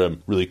rolling to the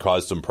rim really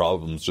caused some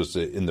problems just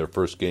in their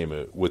first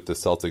game with the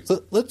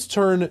Celtics. Let's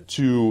turn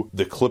to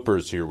the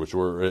Clippers here, which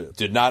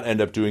did not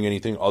end up doing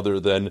anything other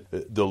than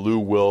the Lou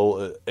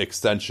Will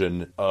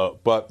extension.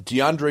 But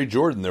DeAndre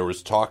Jordan, there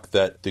was talk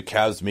that the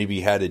Cavs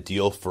maybe had a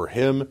deal for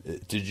him.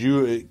 Did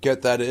you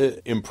get that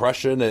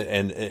impression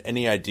and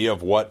any idea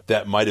of what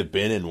that might have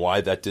been and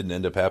why that didn't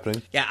end up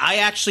happening? Yeah, I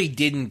actually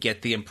didn't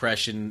get the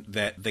impression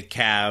that the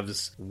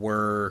Cavs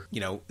were,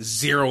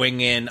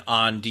 zeroing in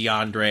on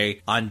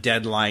DeAndre on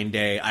deadline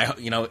day.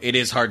 It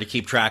is hard to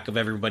keep track of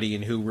everybody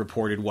and who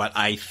reported what.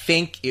 I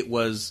think it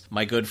was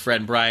my good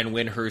friend Brian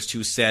Windhurst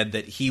who said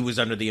that he was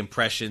under the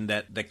impression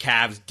that the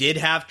Cavs did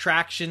have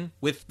traction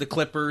with the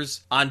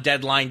Clippers on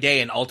deadline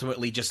day and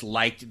ultimately just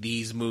liked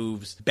these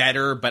moves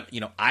better. But,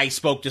 I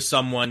spoke to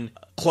someone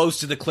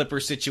close to the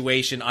Clippers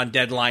situation on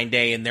deadline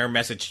day, and their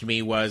message to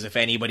me was, if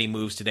anybody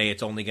moves today,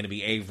 it's only going to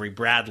be Avery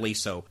Bradley.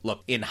 So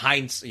look, in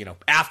hindsight,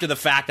 after the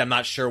fact, I'm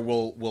not sure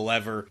we'll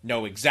ever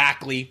know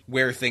exactly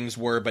where things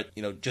were, but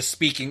just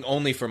speaking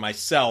only for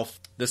myself,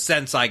 the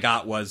sense I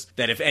got was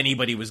that if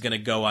anybody was going to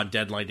go on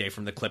deadline day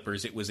from the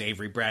Clippers, it was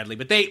Avery Bradley.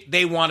 But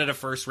they wanted a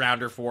first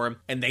rounder for him,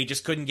 and they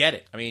just couldn't get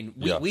it. I mean,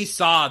 we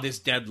saw this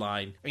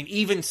deadline. I mean,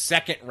 even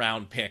second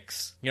round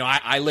picks.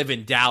 I live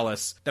in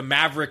Dallas. The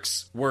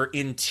Mavericks were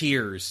in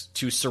tears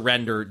to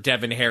surrender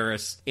Devin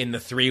Harris in the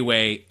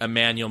 3-way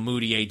Emmanuel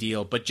Mudiay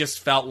deal, but just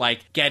felt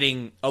like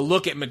getting a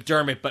look at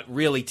McDermott, but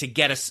really to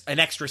get an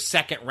extra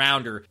second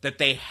rounder, that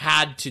they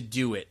had to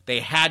do it. They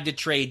had to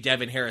trade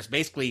Devin Harris.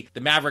 Basically,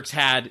 the Mavericks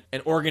had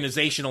an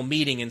organizational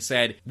meeting and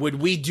said, would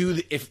we do,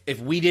 if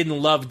we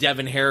didn't love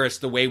Devin Harris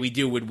the way we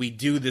do, would we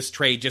do this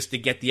trade just to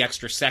get the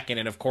extra second?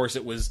 And of course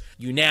it was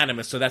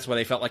unanimous, so that's why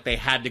they felt like they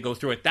had to go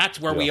through it. That's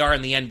where we are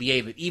in the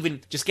NBA, that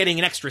even just getting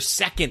an extra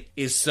second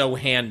is so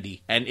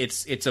handy. And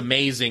it's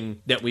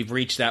amazing that we've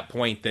reached that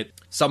point that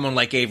someone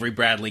like Avery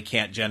Bradley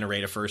can't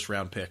generate a first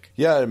round pick.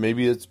 Yeah,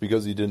 maybe it's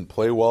because he didn't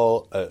play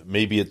well.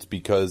 Maybe it's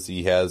because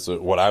he has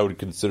what I would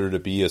consider to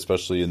be,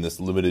 especially in this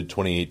limited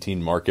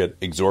 2018 market,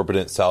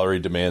 exorbitant salary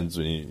demands.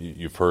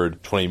 You've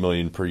heard $20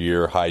 million per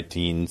year, high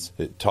teens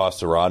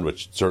tossed around,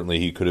 which certainly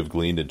he could have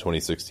gleaned in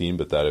 2016,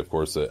 but that, of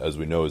course, as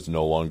we know, is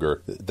no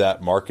longer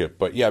that market.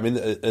 But yeah, I mean,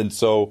 and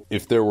so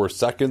if there were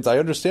seconds, I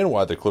understand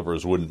why the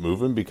Clippers wouldn't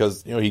move him,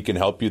 because he can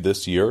help you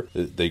this year.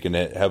 They can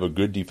have a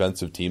good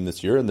defensive team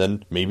this year, and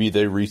then maybe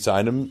they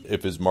re-sign him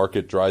if his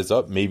market dries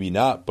up. Maybe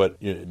not, but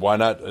why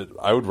not?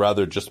 I would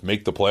rather just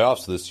make the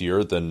playoffs this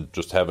year than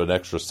just have an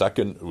extra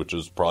second, which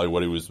is probably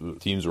what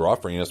teams were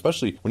offering. And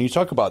especially when you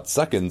talk about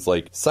seconds,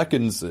 like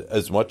seconds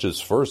as much as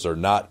firsts are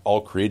not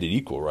all created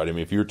equal, right? I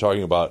mean, if you're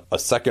talking about a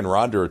second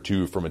rounder or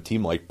two from a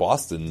team like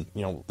Boston,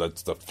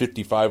 that's the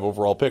 55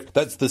 overall pick.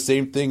 That's the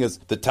same thing as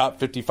the top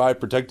 55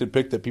 protected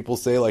pick that people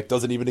say like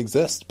doesn't even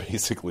exist,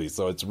 basically.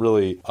 So it's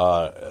really,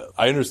 I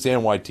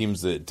understand why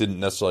teams that didn't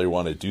necessarily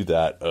want to do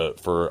that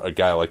for a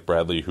guy like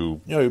Bradley,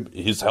 who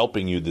he's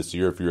helping you this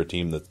year if you're a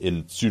team that's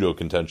in pseudo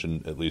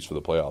contention, at least for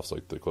the playoffs,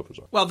 like the Clippers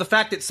are. Well, the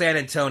fact that San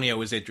Antonio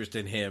was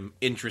interested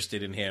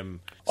in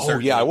him. Oh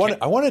yeah, I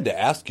wanted to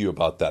ask you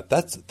about that.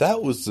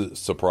 That was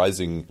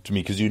surprising to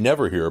me, because you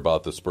never hear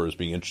about the Spurs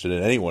being interested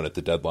in anyone at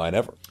the deadline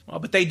ever. Well,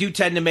 but they do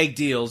tend to make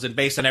deals, and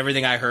based on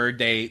everything I heard,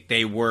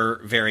 they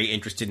were very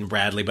interested in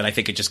Bradley, but I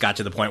think it just got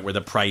to the point where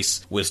the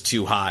price was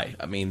too high.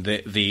 I mean,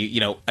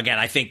 again,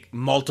 I think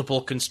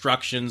multiple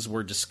constructions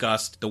were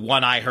discussed. The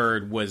one I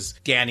heard was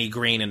Danny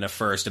Green in the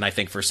first, and I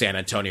think for San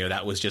Antonio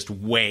that was just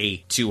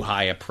way too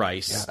high a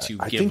price to give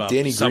up. I think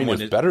Danny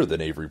Green is better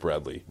than Avery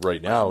Bradley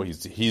right now.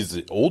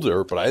 He's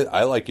older, but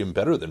I like him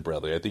better than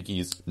Bradley. I think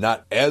he's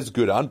not as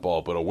good on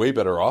ball, but a way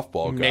better off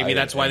ball guy. Maybe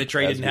that's why the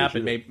trade didn't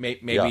happen.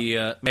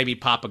 Maybe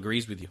Pop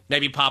agrees with you.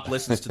 Maybe Pop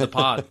listens to the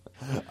pod.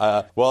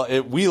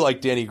 We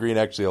like Danny Green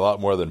actually a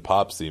lot more than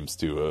Pop seems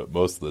to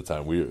most of the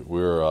time.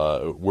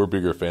 We're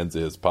bigger fans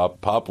of his.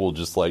 Pop will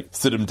just like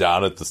sit him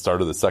down at the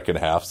start of the second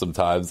half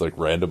sometimes, like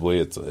randomly.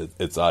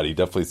 It's odd. He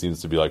definitely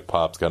seems to be like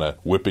Pop's kind of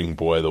whipping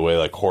boy, the way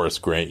like Horace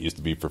Grant used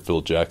to be for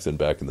Phil Jackson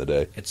back in the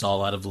day. It's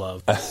all out of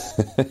love.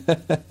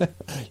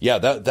 Yeah,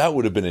 that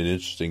would have been an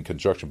interesting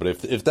construction. But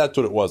if that's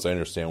what it was, I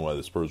understand why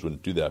the Spurs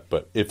wouldn't do that.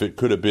 But if it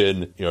could have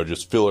been,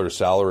 just filler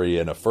salary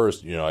and a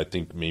first, I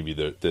think maybe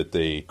that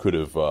they could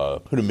have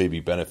maybe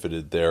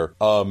benefited there.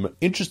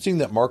 Interesting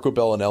that Marco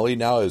Bellinelli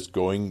now is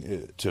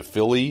going to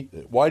Philly.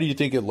 Why do you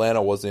think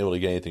Atlanta wasn't able to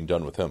get anything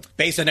done with him?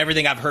 Based on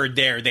everything I've heard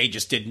there, they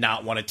just did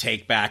not want to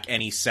take back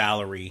any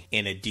salary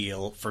in a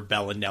deal for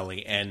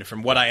Bellinelli. And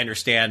from what I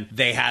understand,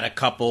 they had a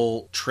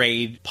couple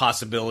trade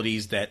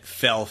possibilities that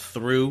fell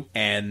through,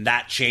 and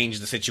that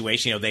changed the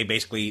situation. They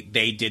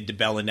did to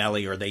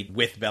Bellinelli, or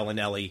with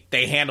Bellinelli,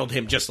 they handled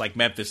him just like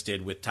Memphis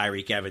did with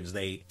Tyreke Evans.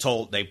 They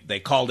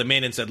called him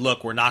in and said,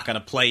 look, we're not going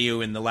to play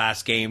you in the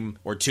last game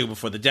or two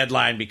before the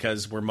deadline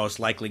because we're most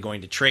likely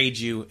going to trade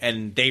you.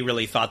 And they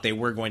really thought they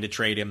were going to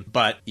trade him.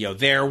 But,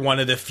 they're one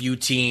of the few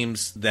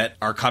teams that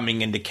are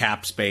coming into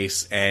cap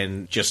space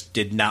and just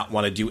did not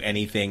want to do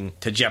anything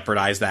to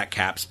jeopardize that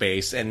cap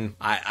space. And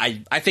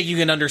I think you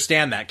can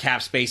understand that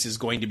cap space is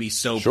going to be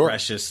so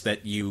precious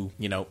that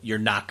you're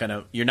not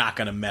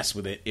gonna mess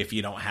with it if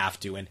you don't have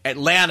to. And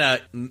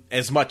Atlanta,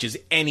 as much as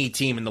any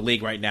team in the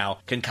league right now,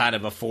 can kind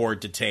of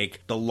afford to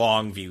take the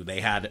long view.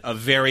 They had a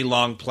very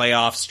long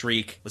playoff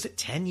streak. Was it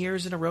 10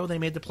 years in a row they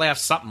made the playoffs?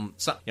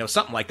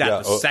 Something like that. Yeah,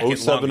 the second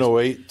 07,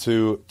 longest. 08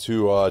 to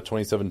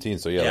 2017.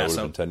 So that would have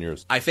been 10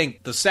 years. I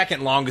think the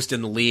second longest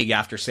in the league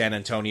after San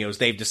Antonio's.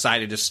 They've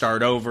decided to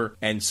start over,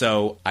 and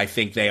so I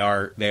think they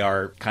are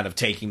kind of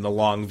taking the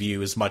long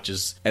view as much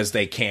as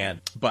they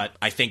can. But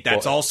I think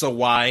that's also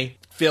why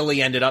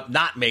Philly ended up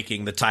not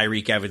making the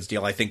Tyreke Evans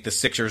deal. I think the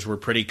Sixers were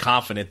pretty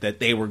confident that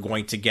they were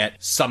going to get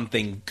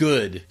something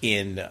good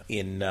in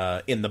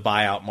the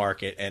buyout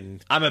market.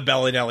 And I'm a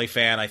Bellinelli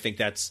fan. I think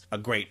that's a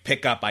great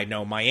pickup. I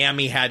know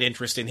Miami had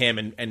interest in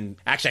him, and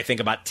actually I think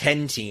about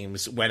 10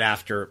 teams went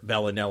after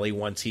Bellinelli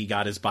once he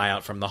got his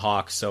buyout from the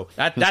Hawks. So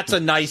that's a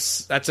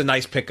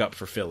nice pickup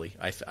for Philly.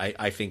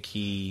 I think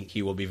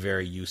he will be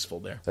very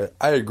useful there.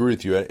 I agree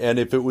with you. And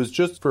if it was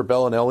just for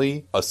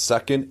Bellinelli a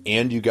second,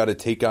 and you got to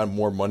take on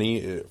more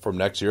money from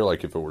next year,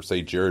 like if it were,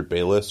 say, Jared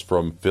Bayless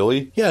from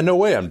Philly, no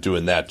way I'm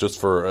doing that just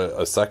for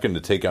a second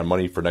to take on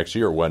money for next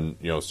year when,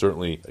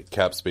 certainly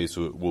cap space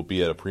will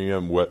be at a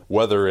premium,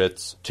 whether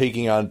it's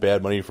taking on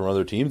bad money from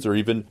other teams or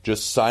even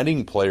just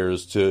signing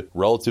players to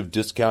relative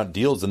discount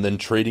deals and then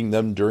trading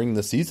them during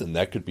the season.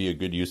 That could be a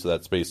good use of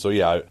that space.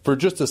 So for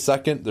just a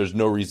second, there's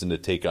no reason to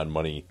take on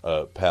money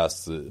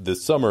past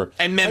this summer.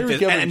 And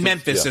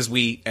Memphis,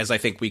 as I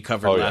think we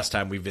covered last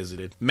time we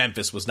visited,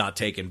 Memphis was not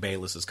taking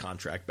Bayless's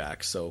contract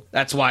back. So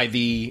that's why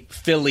the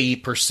Philly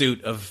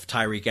pursuit of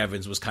Tyreke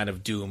Evans was kind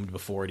of doomed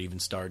before it even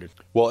started.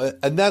 Well,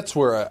 and that's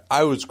where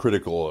I was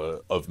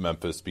critical of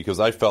Memphis, because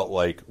I felt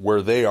like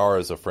where they are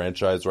as a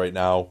franchise right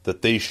now,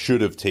 that they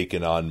should have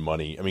taken on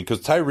money. I mean,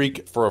 because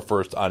Tyreke, for a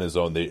first on his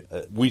own,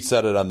 we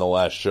said it on the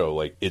last show,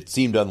 like it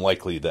seemed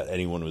unlikely that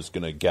anyone was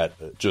going to get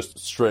just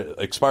straight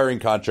expiring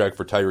contract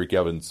for Tyreke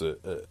Evans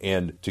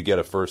and to get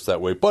a first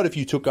that way. But if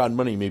you took on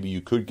money, maybe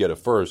you could get a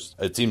first.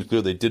 It seems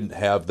clear they didn't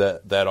have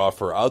that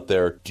offer out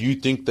there. Do you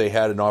think they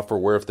had an offer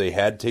where if they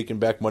had taken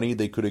back money,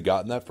 they could have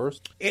gotten that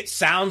first? It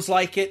sounds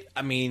like it.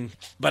 I mean,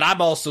 but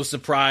I'm also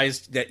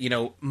surprised that,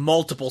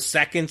 multiple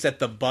seconds at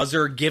the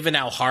buzzer, given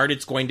how hard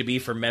it's going to be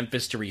for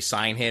Memphis to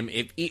re-sign him.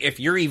 If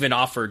you're even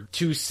offered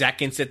 2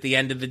 seconds at the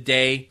end of the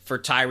day for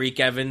Tyreke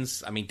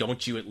Evans, I mean,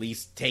 don't you at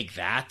least take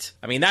that?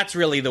 I mean, that's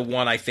really the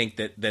one I think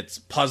that's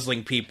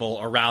puzzling people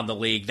around the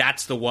league.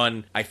 That's the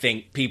one I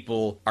think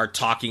people are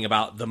talking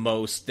about the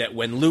most, that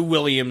when Lou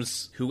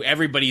Williams, who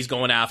everybody's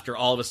going after,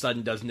 all of a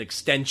sudden does an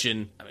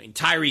extension. I mean,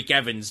 Tyreke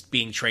Evans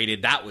being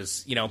traded, that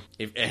was,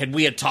 had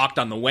we talked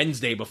on the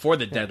Wednesday before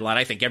the deadline,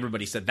 I think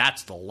everybody said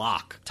that's the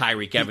lock.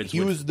 Tyreke Evans.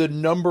 He was the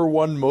number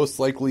one most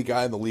likely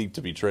guy in the league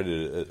to be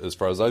traded, as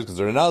far as I was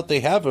concerned. And now that they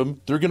have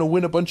him, they're going to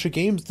win a bunch of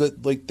games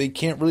that they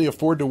can't really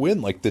afford to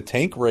win. Like the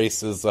tank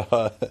race is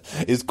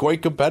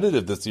quite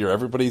competitive this year.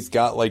 Everybody's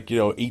got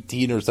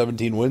 18 or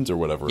 17 wins or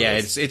whatever. Yeah,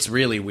 it's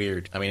really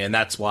weird. I mean, and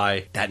that's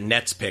why that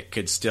Nets pick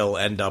could still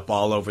end up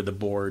all over the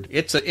board.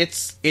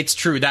 It's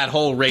true. That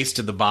whole race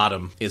to the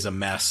bottom is a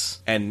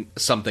mess, and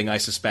something I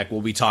suspect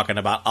we'll be talking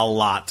about a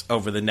lot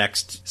over the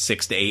next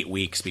 6 to 8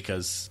 weeks,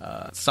 because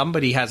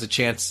somebody has a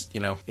chance.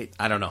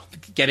 I don't know,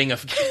 getting a.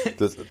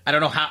 I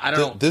don't know how. I don't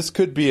know. This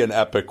could be an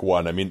epic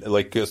one. I mean,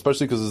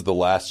 especially because it's the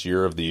last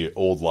year of the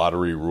old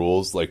lottery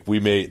rules.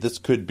 This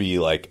could be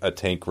like a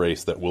tank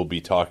race that we'll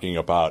be talking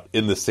about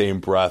in the same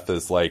breath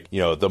as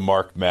the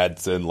Mark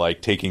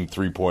Madsen taking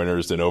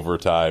 3-pointers in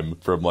overtime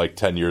from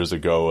 10 years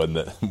ago, and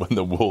when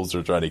the Wolves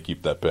are trying to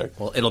keep that pick.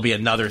 Well, it'll be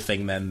another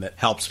thing then that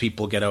helps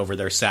people get over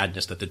their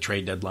sadness that the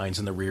trade deadline's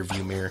in the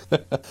rearview mirror.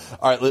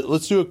 All right,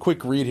 let's do a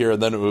quick read here,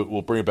 and then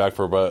we'll bring it back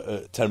for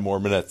about 10 more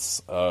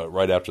minutes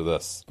right after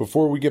this.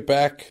 Before we get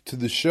back to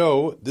the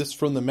show, this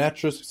from the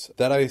mattress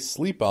that I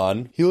sleep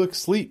on, Helix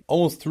Sleep.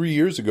 Almost 3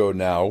 years ago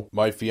now,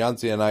 my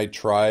fiance and I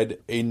tried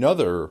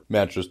another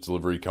mattress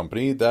delivery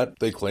company that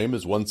they claim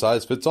is one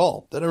size fits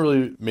all. That never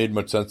really made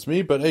much sense to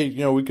me, but hey,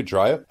 we could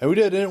try it. And we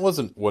did, and it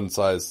wasn't one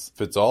size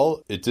fits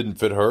all. It didn't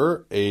fit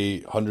her,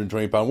 a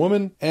 120-pound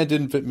woman, and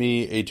didn't fit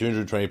me, a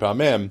 220-pound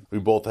man. We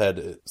both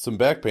had some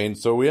back pain,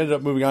 so we ended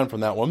up moving on from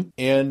that one.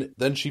 And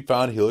then she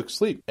found Helix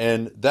Sleep.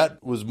 And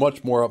that was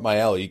much more up my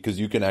alley because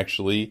you can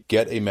actually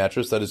get a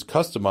mattress that is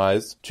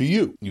customized to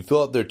you. You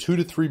fill out their 2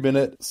 to 3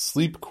 minute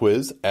sleep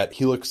quiz at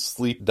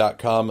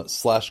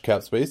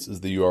helixsleep.com/capspace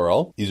is the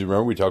URL. Easy to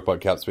remember, we talk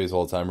about Capspace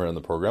all the time here on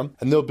the program.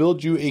 And they'll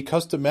build you a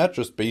custom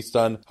mattress based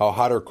on how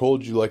hot or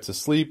cold you like to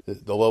sleep,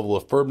 the level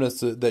of firmness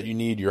that you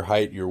need, your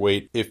height, your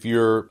weight. If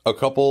you're a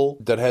couple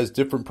that has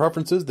different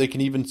preferences, they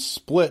can even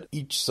split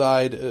each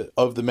side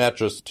of the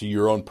mattress to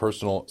your own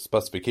personal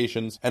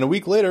specifications. And a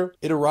week later,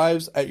 it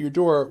arrives at your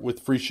door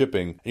with free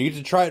shipping. And you get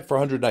to try it for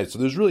 100 nights. So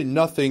there's really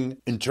nothing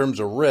in terms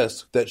of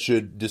risk that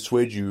should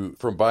dissuade you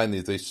from buying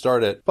these. They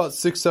start at about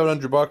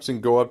 $600-700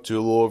 and go up to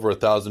a little over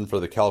 $1,000 for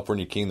the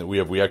California King that we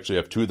have. We actually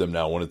have two of them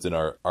now. One is in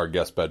our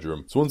guest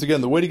bedroom. So once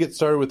again, the way to get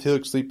started with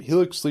Helix Sleep,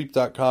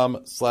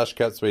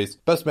 helixsleep.com/capspace.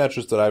 Best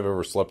mattress that I've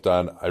ever slept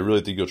on. I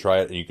really think you'll try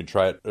it, and you can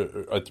try it.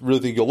 I really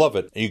think you'll love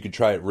it, and you can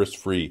try it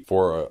risk-free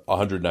for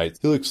 100 nights.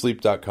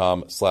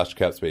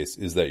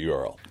 helixsleep.com/capspace is that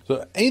URL.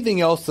 So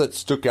anything else that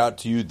stuck out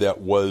to you that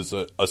was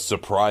a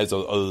surprise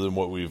other than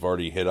what we've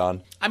already hit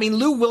on? I mean,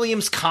 Lou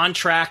Williams'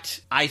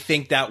 contract, I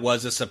think that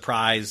was a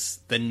surprise.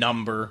 The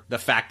number, the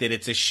fact that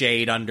it's a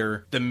shade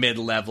under the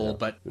mid-level,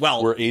 but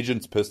were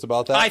agents pissed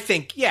about that? I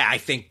think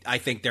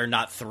they're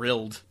not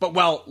thrilled. But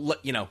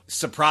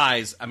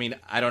surprise. I mean,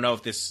 I don't know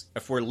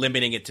if we're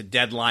limiting it to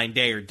deadline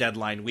day or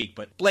deadline week,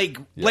 but Blake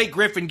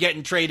Griffin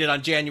getting traded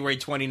on January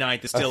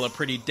 29th is still a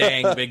pretty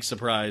dang big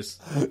surprise.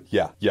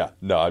 Yeah.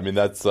 No, I mean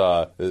that's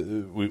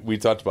we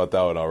talked about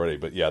that one already,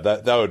 but yeah,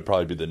 that would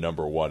probably be the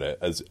number one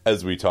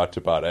as we talked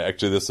about.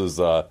 Actually, this is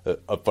a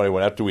funny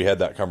one. After we had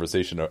that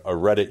conversation, a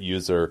Reddit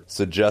user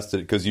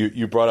suggested, because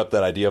you brought up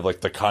that idea of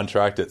like the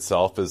contract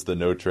itself is the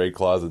no trade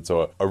clause, and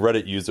so a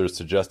Reddit user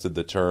suggested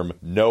the term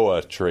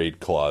Noah trade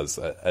clause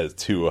as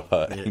to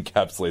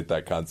encapsulate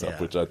that concept,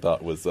 which I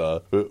thought was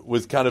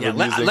kind of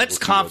amusing. Let's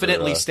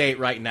confidently state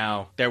right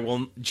now,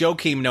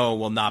 Joakim Noah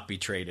will not be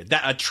traded.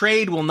 That a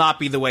trade will not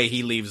be the way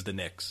he leaves the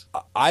Knicks.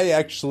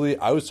 I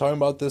was talking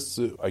about this,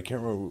 I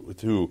can't remember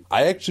with who.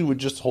 I actually would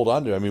just hold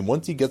on to it. I mean,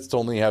 once he gets to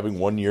only having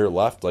 1 year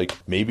left, like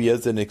maybe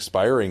as an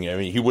expiring, I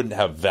mean, he wouldn't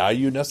have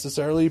value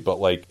necessarily, but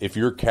like if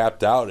you're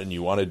capped out and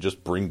you want to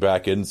just bring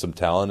back in some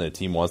talent and a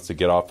team wants to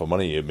get off of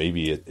money,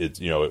 maybe it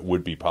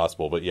would be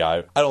possible. But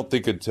yeah, I don't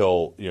think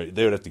until they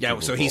would have to keep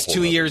him. So he's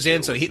 2 years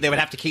in, so they would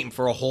have to keep him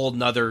for a whole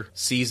nother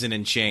season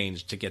and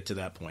change to get to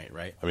that point,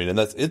 right? I mean, and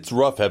it's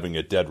rough having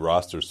a dead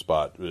roster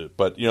spot,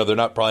 but they're probably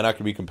not going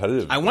to be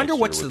competitive. I wonder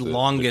what's the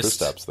longest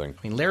thing.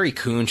 I mean, Larry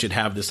Kuhn should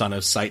have this on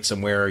a site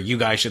somewhere, or you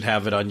guys should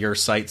have it on your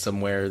site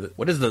somewhere.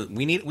 What is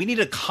we need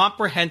a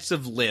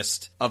comprehensive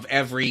list of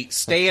every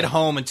stay at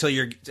home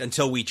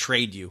until we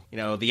trade you.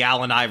 The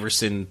Allen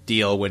Iverson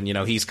deal when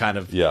he's kind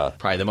of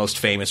probably the most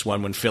famous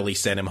one when Philly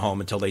sent him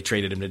home until they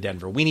traded him to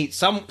Denver. We need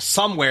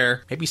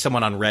somewhere, maybe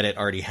someone on Reddit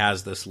already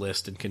has this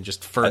list and can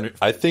just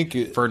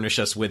furnish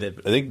us with it.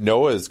 I think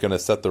Noah is going to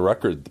set the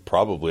record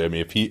probably. I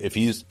mean, if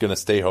he's going to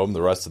stay home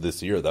the rest of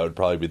this year, that would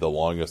probably be the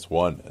longest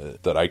one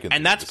that I can.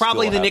 And that's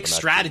probably the Knicks'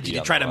 strategy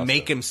to try to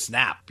make him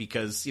snap,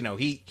 because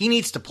he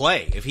needs to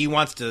play if he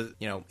wants to.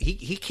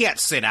 He can't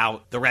sit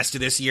out the rest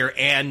of this year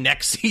and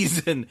next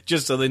season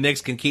just so the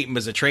Knicks can keep him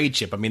as a trade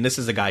chip. I mean, this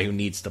is a guy who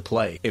needs to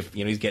play if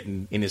he's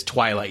getting in his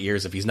twilight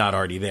years if he's not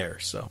already there.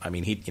 So I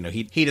mean,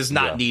 he does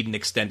not need an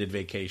extended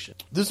vacation.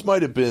 This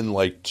might have been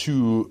like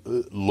too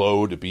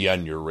low to be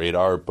on your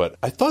radar, but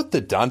I thought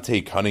the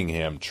Dante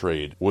Cunningham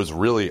trade was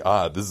really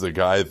odd. This is a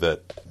guy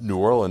that New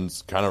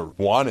Orleans kind of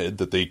wanted,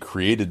 that they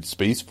created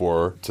space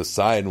for to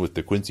sign with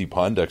the Quincy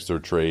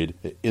Pondexter trade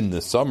in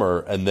the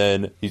summer, and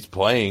then he's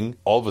playing.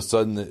 All of a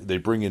sudden, they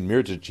bring in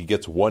Mirotic. He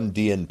gets one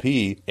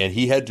DNP, and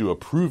he had to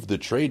approve the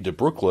trade to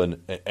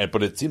Brooklyn.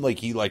 But it seemed like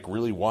he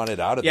really wanted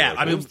out of there. Yeah,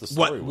 I mean,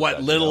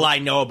 what little I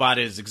know about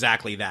it is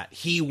exactly that.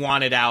 He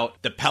wanted out.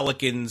 The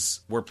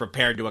Pelicans were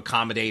prepared to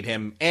accommodate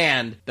him,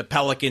 and the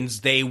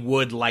Pelicans, they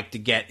would like to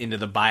get into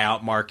the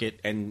buyout market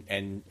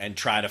and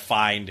try to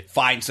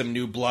find some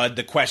new blood.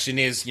 The question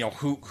is,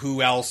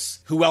 who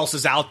else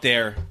is out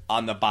there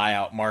on the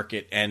buyout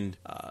market? And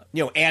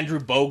Andrew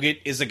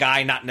Bogut is a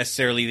guy, not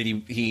necessarily that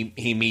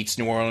he meets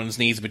New Orleans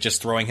needs, but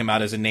just throwing him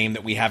out as a name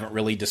that we haven't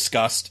really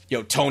discussed.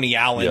 Tony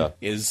Allen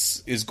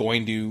is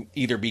going to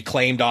either be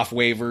claimed off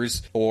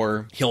waivers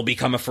or he'll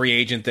become a free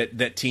agent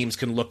that teams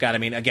can look at. I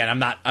mean,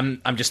 again,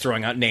 I'm just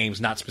throwing out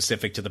names, not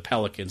specific to the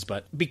Pelicans,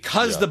 but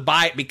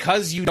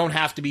because you don't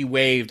have to be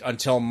waived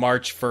until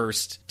March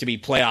 1st to be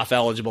playoff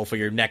eligible for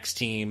your next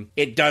team,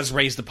 it does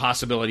raise the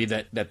possibility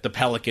that the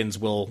Pelicans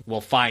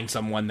will find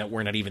someone that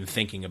we're not even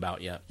thinking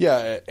about yet.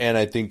 Yeah, and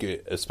I think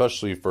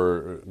especially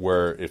for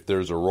where if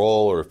there's a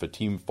role or if a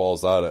team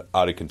falls out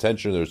of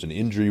contention, there's an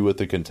injury with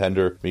the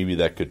contender, maybe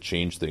that could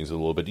change things a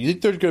little bit. Do you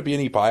think there's going to be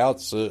any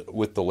buyouts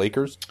with the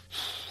Lakers?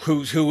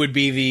 Who would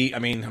be the? I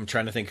mean, I'm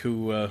trying to think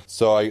who.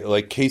 So I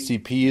like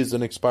KCP is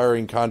an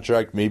expiring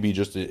contract. Maybe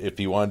just if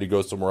he wanted to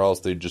go somewhere else,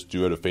 they'd just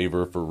do it a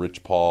favor for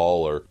Rich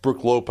Paul or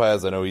Brook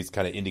Lopez. I know he's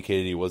kind of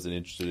indicated he wasn't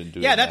interested in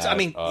doing. That. I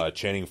mean,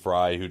 Channing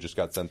Frye, who just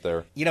got sent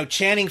there.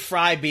 Channing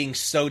Frye being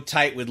so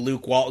tight with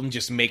Luke Walton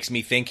just makes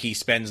me think he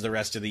spends the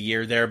rest of the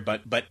year there.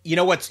 But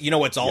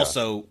what's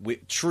also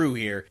true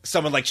here.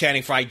 Someone like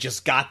Channing Frye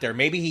just got there.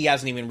 Maybe he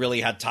hasn't even really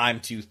had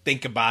time to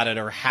think about it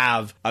or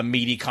have a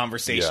meaty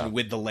conversation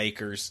with the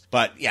Lakers.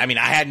 But yeah, I mean,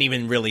 I hadn't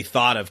even really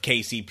thought of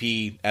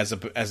KCP as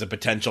a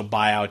potential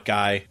buyout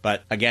guy.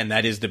 But again,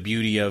 that is the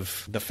beauty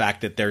of the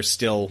fact that there's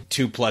still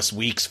 2+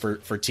 weeks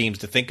for teams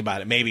to think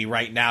about it. Maybe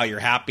right now you're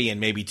happy, and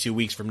maybe 2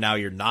 weeks from now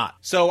you're not.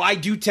 So I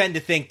do tend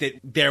to think that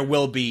there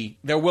will be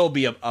a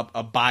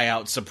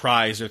buyout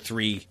surprise or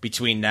 3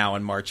 between now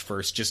and March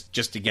 1st.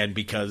 Just again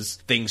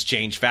because things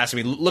change fast. I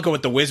mean, look at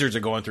what the Wizards are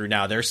going through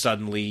now. They're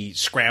suddenly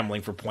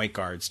scrambling for point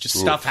guards. Just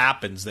stuff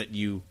happens that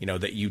you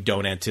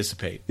don't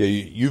anticipate. Yeah,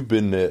 you've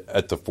been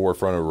at the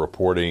forefront of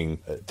reporting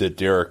that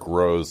Derrick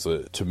Rose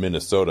to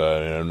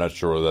Minnesota, and I'm not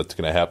sure whether that's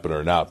going to happen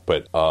or not,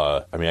 but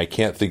I mean, I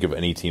can't think of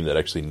any team that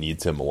actually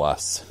needs him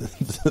less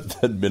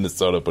than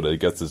Minnesota, but I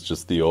guess it's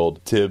just the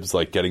old Tibbs,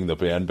 like getting the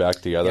band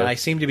back together. Yeah, I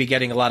seem to be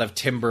getting a lot of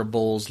Timber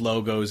Bulls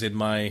logos in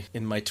my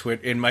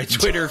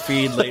Twitter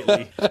feed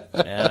lately.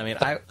 Yeah, I mean,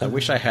 I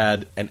wish I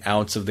had an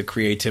ounce of the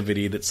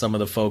creativity that some of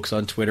the folks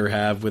on Twitter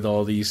have with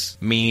all these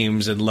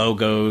memes and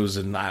logos,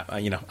 and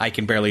I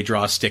can barely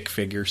draw a stick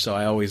figure, so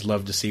I always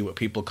love to see what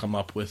people come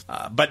up with.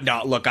 But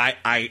no, look,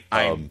 I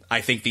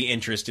think the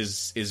interest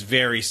is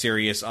very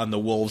serious on the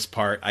Wolves'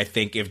 part. I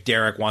think if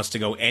Derek wants to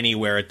go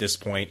anywhere at this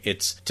point,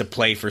 it's to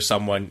play for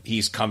someone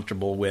he's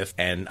comfortable with,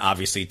 and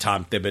obviously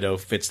Tom Thibodeau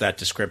fits that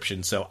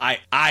description. So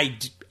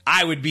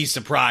I would be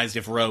surprised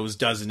if Rose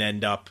doesn't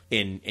end up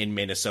in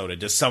Minnesota.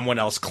 Does someone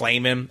else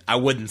claim him? I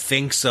wouldn't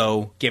think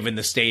so, given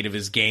the state of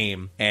his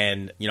game.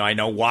 And, I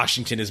know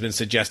Washington has been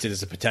suggested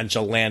as a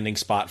potential landing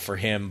spot for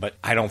him, but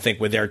I don't think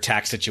with their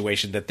tax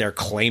situation that they're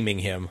claiming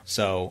him.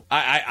 So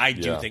I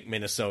do think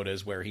Minnesota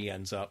is where he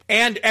ends up.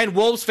 And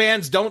Wolves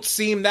fans don't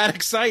seem that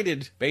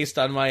excited based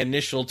on my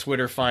initial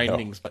Twitter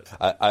findings. No,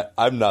 but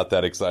I'm not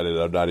that excited.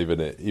 I'm not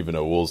even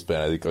a Wolves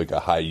fan. I think like a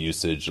high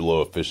usage,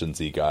 low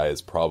efficiency guy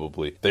is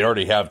probably, they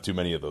already have too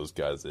many of those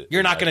guys.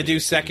 You're not going to do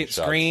second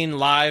screen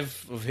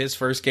live of his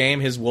first game,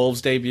 his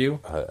Wolves debut?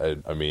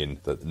 I mean,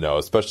 no,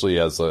 especially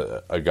as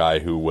a guy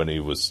who, when he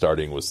was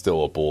starting, was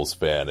still a Bulls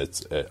fan.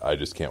 I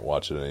just can't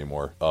watch it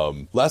anymore.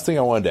 Last thing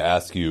I wanted to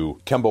ask you,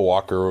 Kemba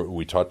Walker,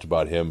 we talked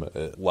about him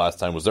last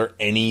time. Was there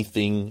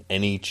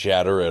any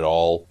chatter at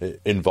all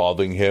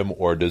involving him,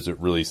 or does it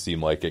really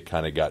seem like it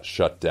kind of got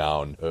shut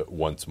down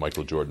once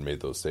Michael Jordan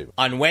made those statements?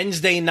 On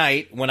Wednesday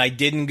night, when I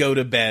didn't go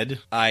to bed,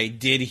 I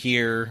did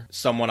hear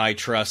someone I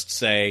trust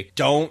say,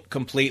 don't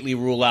completely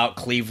rule out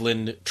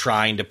Cleveland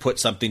trying to put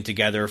something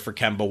together for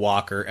Kemba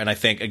Walker. And I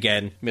think,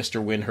 again,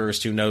 Mr.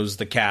 Windhurst, who knows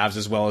the Cavs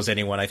as well as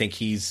anyone, I think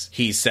he's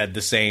said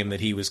the same, that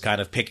he was kind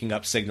of picking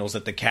up signals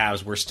that the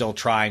Cavs were still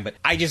trying. But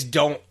I just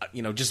don't,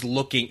 just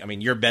looking, I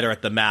mean, you're better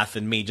at the math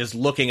than me, just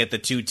looking at the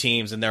two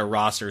teams and their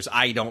rosters,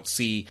 I don't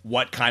see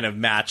what kind of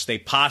match they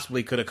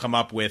possibly could have come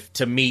up with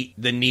to meet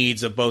the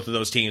needs of both of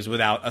those teams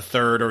without a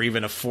third or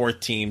even a fourth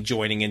team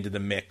joining into the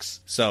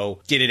mix. So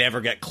did it ever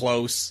get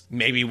close?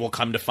 Maybe we'll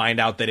come to find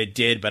out that it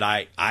did, but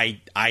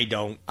I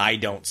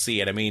don't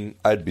see it. I mean,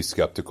 I'd be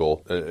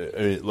skeptical.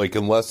 Like,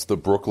 unless the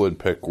Brooklyn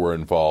pick were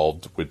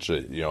involved, which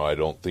I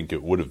don't think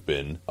it would have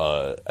been.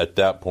 At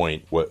that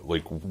point,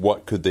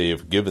 what could they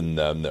have given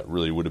them that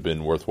really would have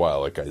been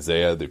worthwhile? Like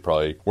Isaiah, they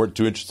probably weren't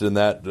too interested in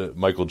that.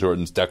 Michael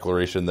Jordan's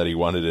declaration that he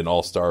wanted an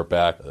All-Star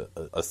back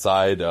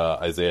aside,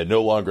 Isaiah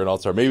no longer an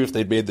All-Star. Maybe if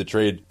they'd made the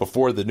trade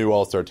before the new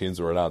All-Star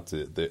teams were announced,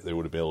 they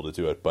would have been able to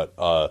do it. But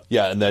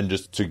and then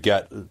just to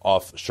get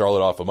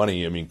Charlotte off of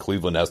money, I mean,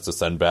 Cleveland has to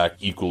send back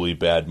equally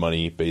bad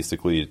money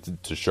basically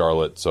to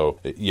Charlotte. So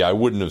I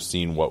wouldn't have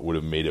seen what would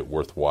have made it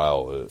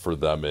worthwhile for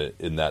them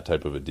in that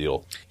type of a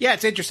deal. Yeah,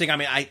 it's interesting. I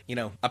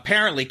mean,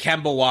 apparently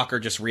Kemba Walker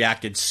just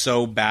reacted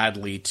so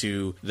badly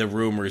to the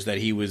rumors that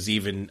he was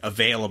even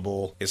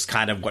available is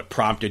kind of what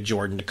prompted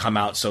Jordan to come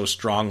out so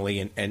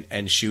strongly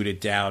and shoot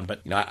it down.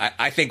 But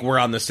I think we're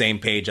on the same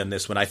page on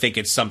this one. I think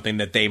it's something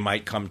that they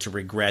might come to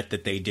regret,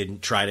 that they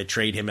didn't try to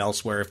trade him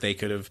elsewhere if they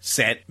could have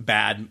sent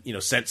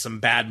some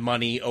bad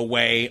money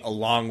away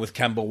along with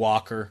Kemba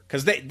Walker.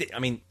 Because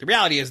the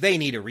reality is they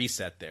need a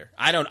reset there.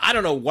 I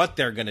don't know what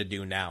they're going to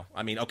do now.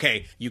 I mean,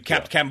 okay, you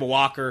kept Kemba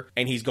Walker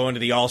and he's going to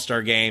the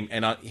All-Star game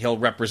and he'll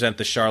represent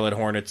the Charlotte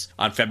Hornets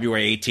on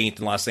February 18th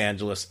in Los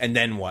Angeles. And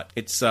then what?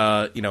 It's,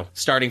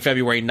 starting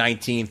February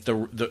 19th,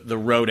 the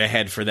road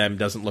ahead for them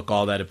doesn't look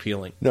all that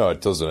appealing. No,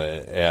 it doesn't.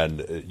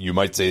 And you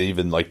might say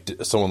even like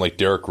someone like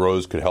Derrick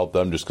Rose could help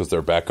them just because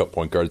their backup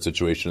point guard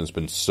situation has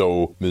been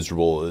so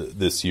miserable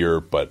this year.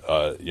 But,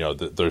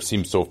 there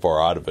seems so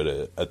far out of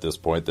it at this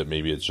point that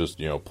maybe it's just,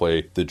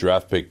 play the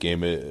draft pick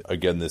game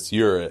again this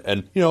year.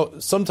 And,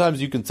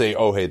 sometimes you can say,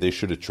 oh, hey, they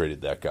should have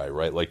traded that guy,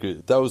 right? Like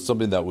that was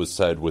something that was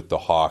said with the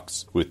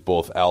Hawks, with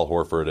both Al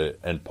Horford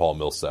and Paul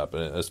Millsap,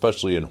 and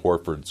especially in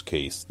Horford's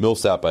case.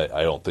 Millsap,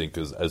 I don't think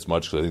is as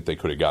much, because I think they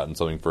could have gotten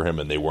something for him,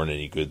 and they weren't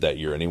any good that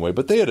year anyway.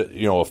 But they had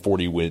a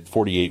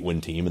 48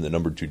 win team and the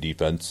number 2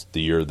 defense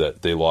the year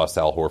that they lost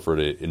Al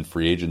Horford in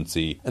free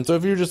agency. And so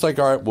if you're just like,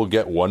 all right, we'll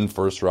get 1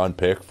 first round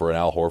pick for an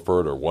Al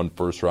Horford or 1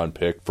 first round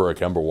pick for a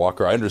Kemba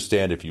Walker, I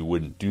understand if you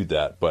wouldn't do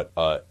that. But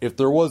if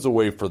there was a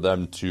way for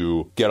them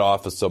to get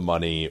off of some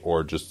money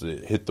or just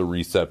hit the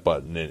reset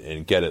button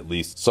and get at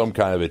least some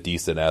kind of a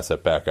decent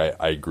asset back, I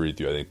agree with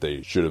you. I think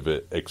they should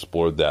have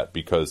explored that,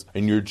 because,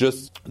 and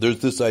there's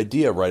this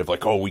idea, right, of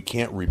like, oh, we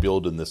can't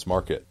rebuild in this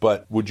market.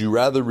 But would you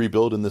rather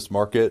rebuild in this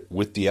market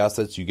with the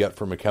assets you get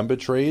from a Kemba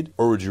trade,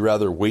 or would you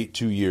rather wait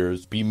 2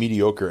 years, be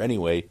mediocre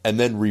anyway, and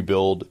then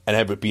rebuild and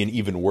have it be an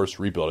even worse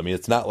rebuild? I mean,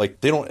 it's not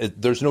like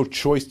there's no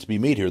choice to be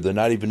made here. They're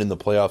not even in the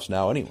playoffs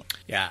now anyway.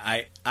 Yeah,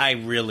 I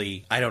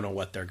don't know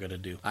what they're going to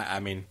do. I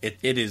mean, it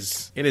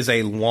is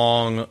a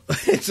long,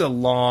 it's a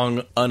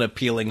long,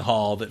 unappealing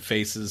haul that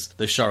faces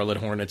the Charlotte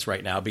Hornets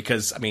right now,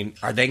 because, I mean,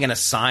 are they going to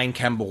sign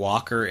Kemba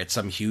Walker at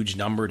some huge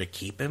number to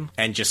keep him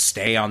and just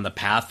stay on the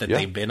path that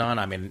they've been on?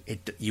 I mean,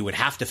 you would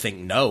have to think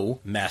no.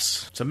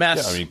 Mess. It's a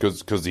mess. Yeah, I mean,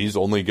 because he's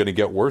only going to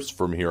get worse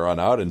from here on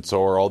out, and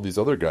so are all these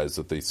other guys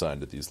that they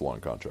signed at these long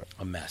contracts.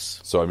 A mess.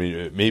 So, I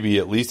mean, maybe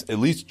at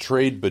least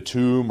trade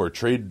Batum or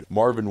trade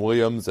Marvin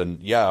Williams, and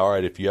all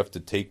right, if you have to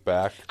take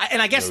back,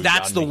 and I guess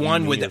that's the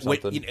one with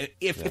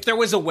if there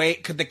was a way,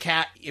 if the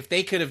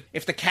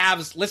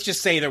Cavs, let's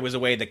just say there was a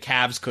way the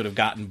Cavs could have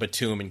gotten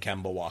Batum and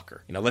Kemba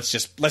Walker. Let's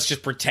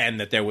just pretend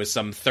that there was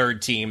some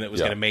third team that was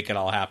going to make it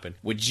all happen.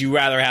 Would you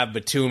rather have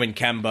Batum and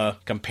Kemba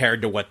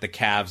compared to what the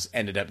Cavs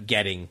ended up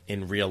getting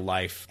in real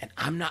life? And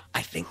I'm not.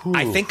 I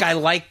think I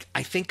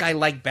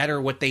like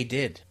better what they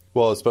did.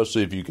 Well,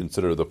 especially if you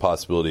consider the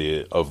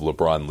possibility of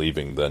LeBron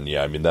leaving, then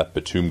I mean, that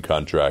Batum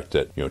contract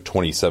at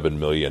 $27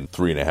 million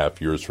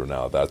 3.5 years from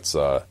now, that's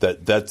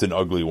an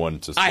ugly one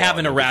to swallow. I have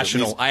an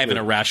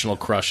irrational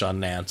crush on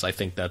Nance. I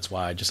think that's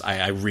why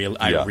I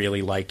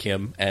really like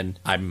him, and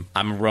I'm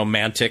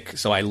romantic,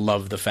 so I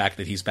love the fact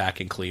that he's back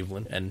in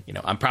Cleveland. And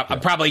I'm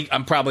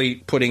probably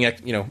putting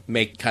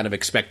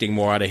expecting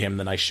more out of him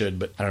than I should,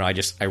 but I don't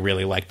know. I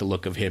really like the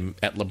look of him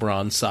at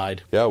LeBron's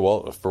side. Yeah,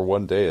 well, for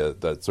one day,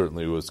 that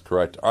certainly was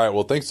correct. All right,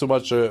 well, thanks so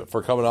much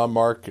for coming on,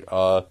 Mark.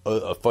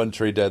 A fun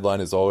trade deadline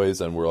as always,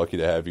 and we're lucky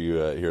to have you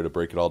here to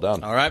break it all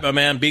down. All right, my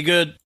man. Be good.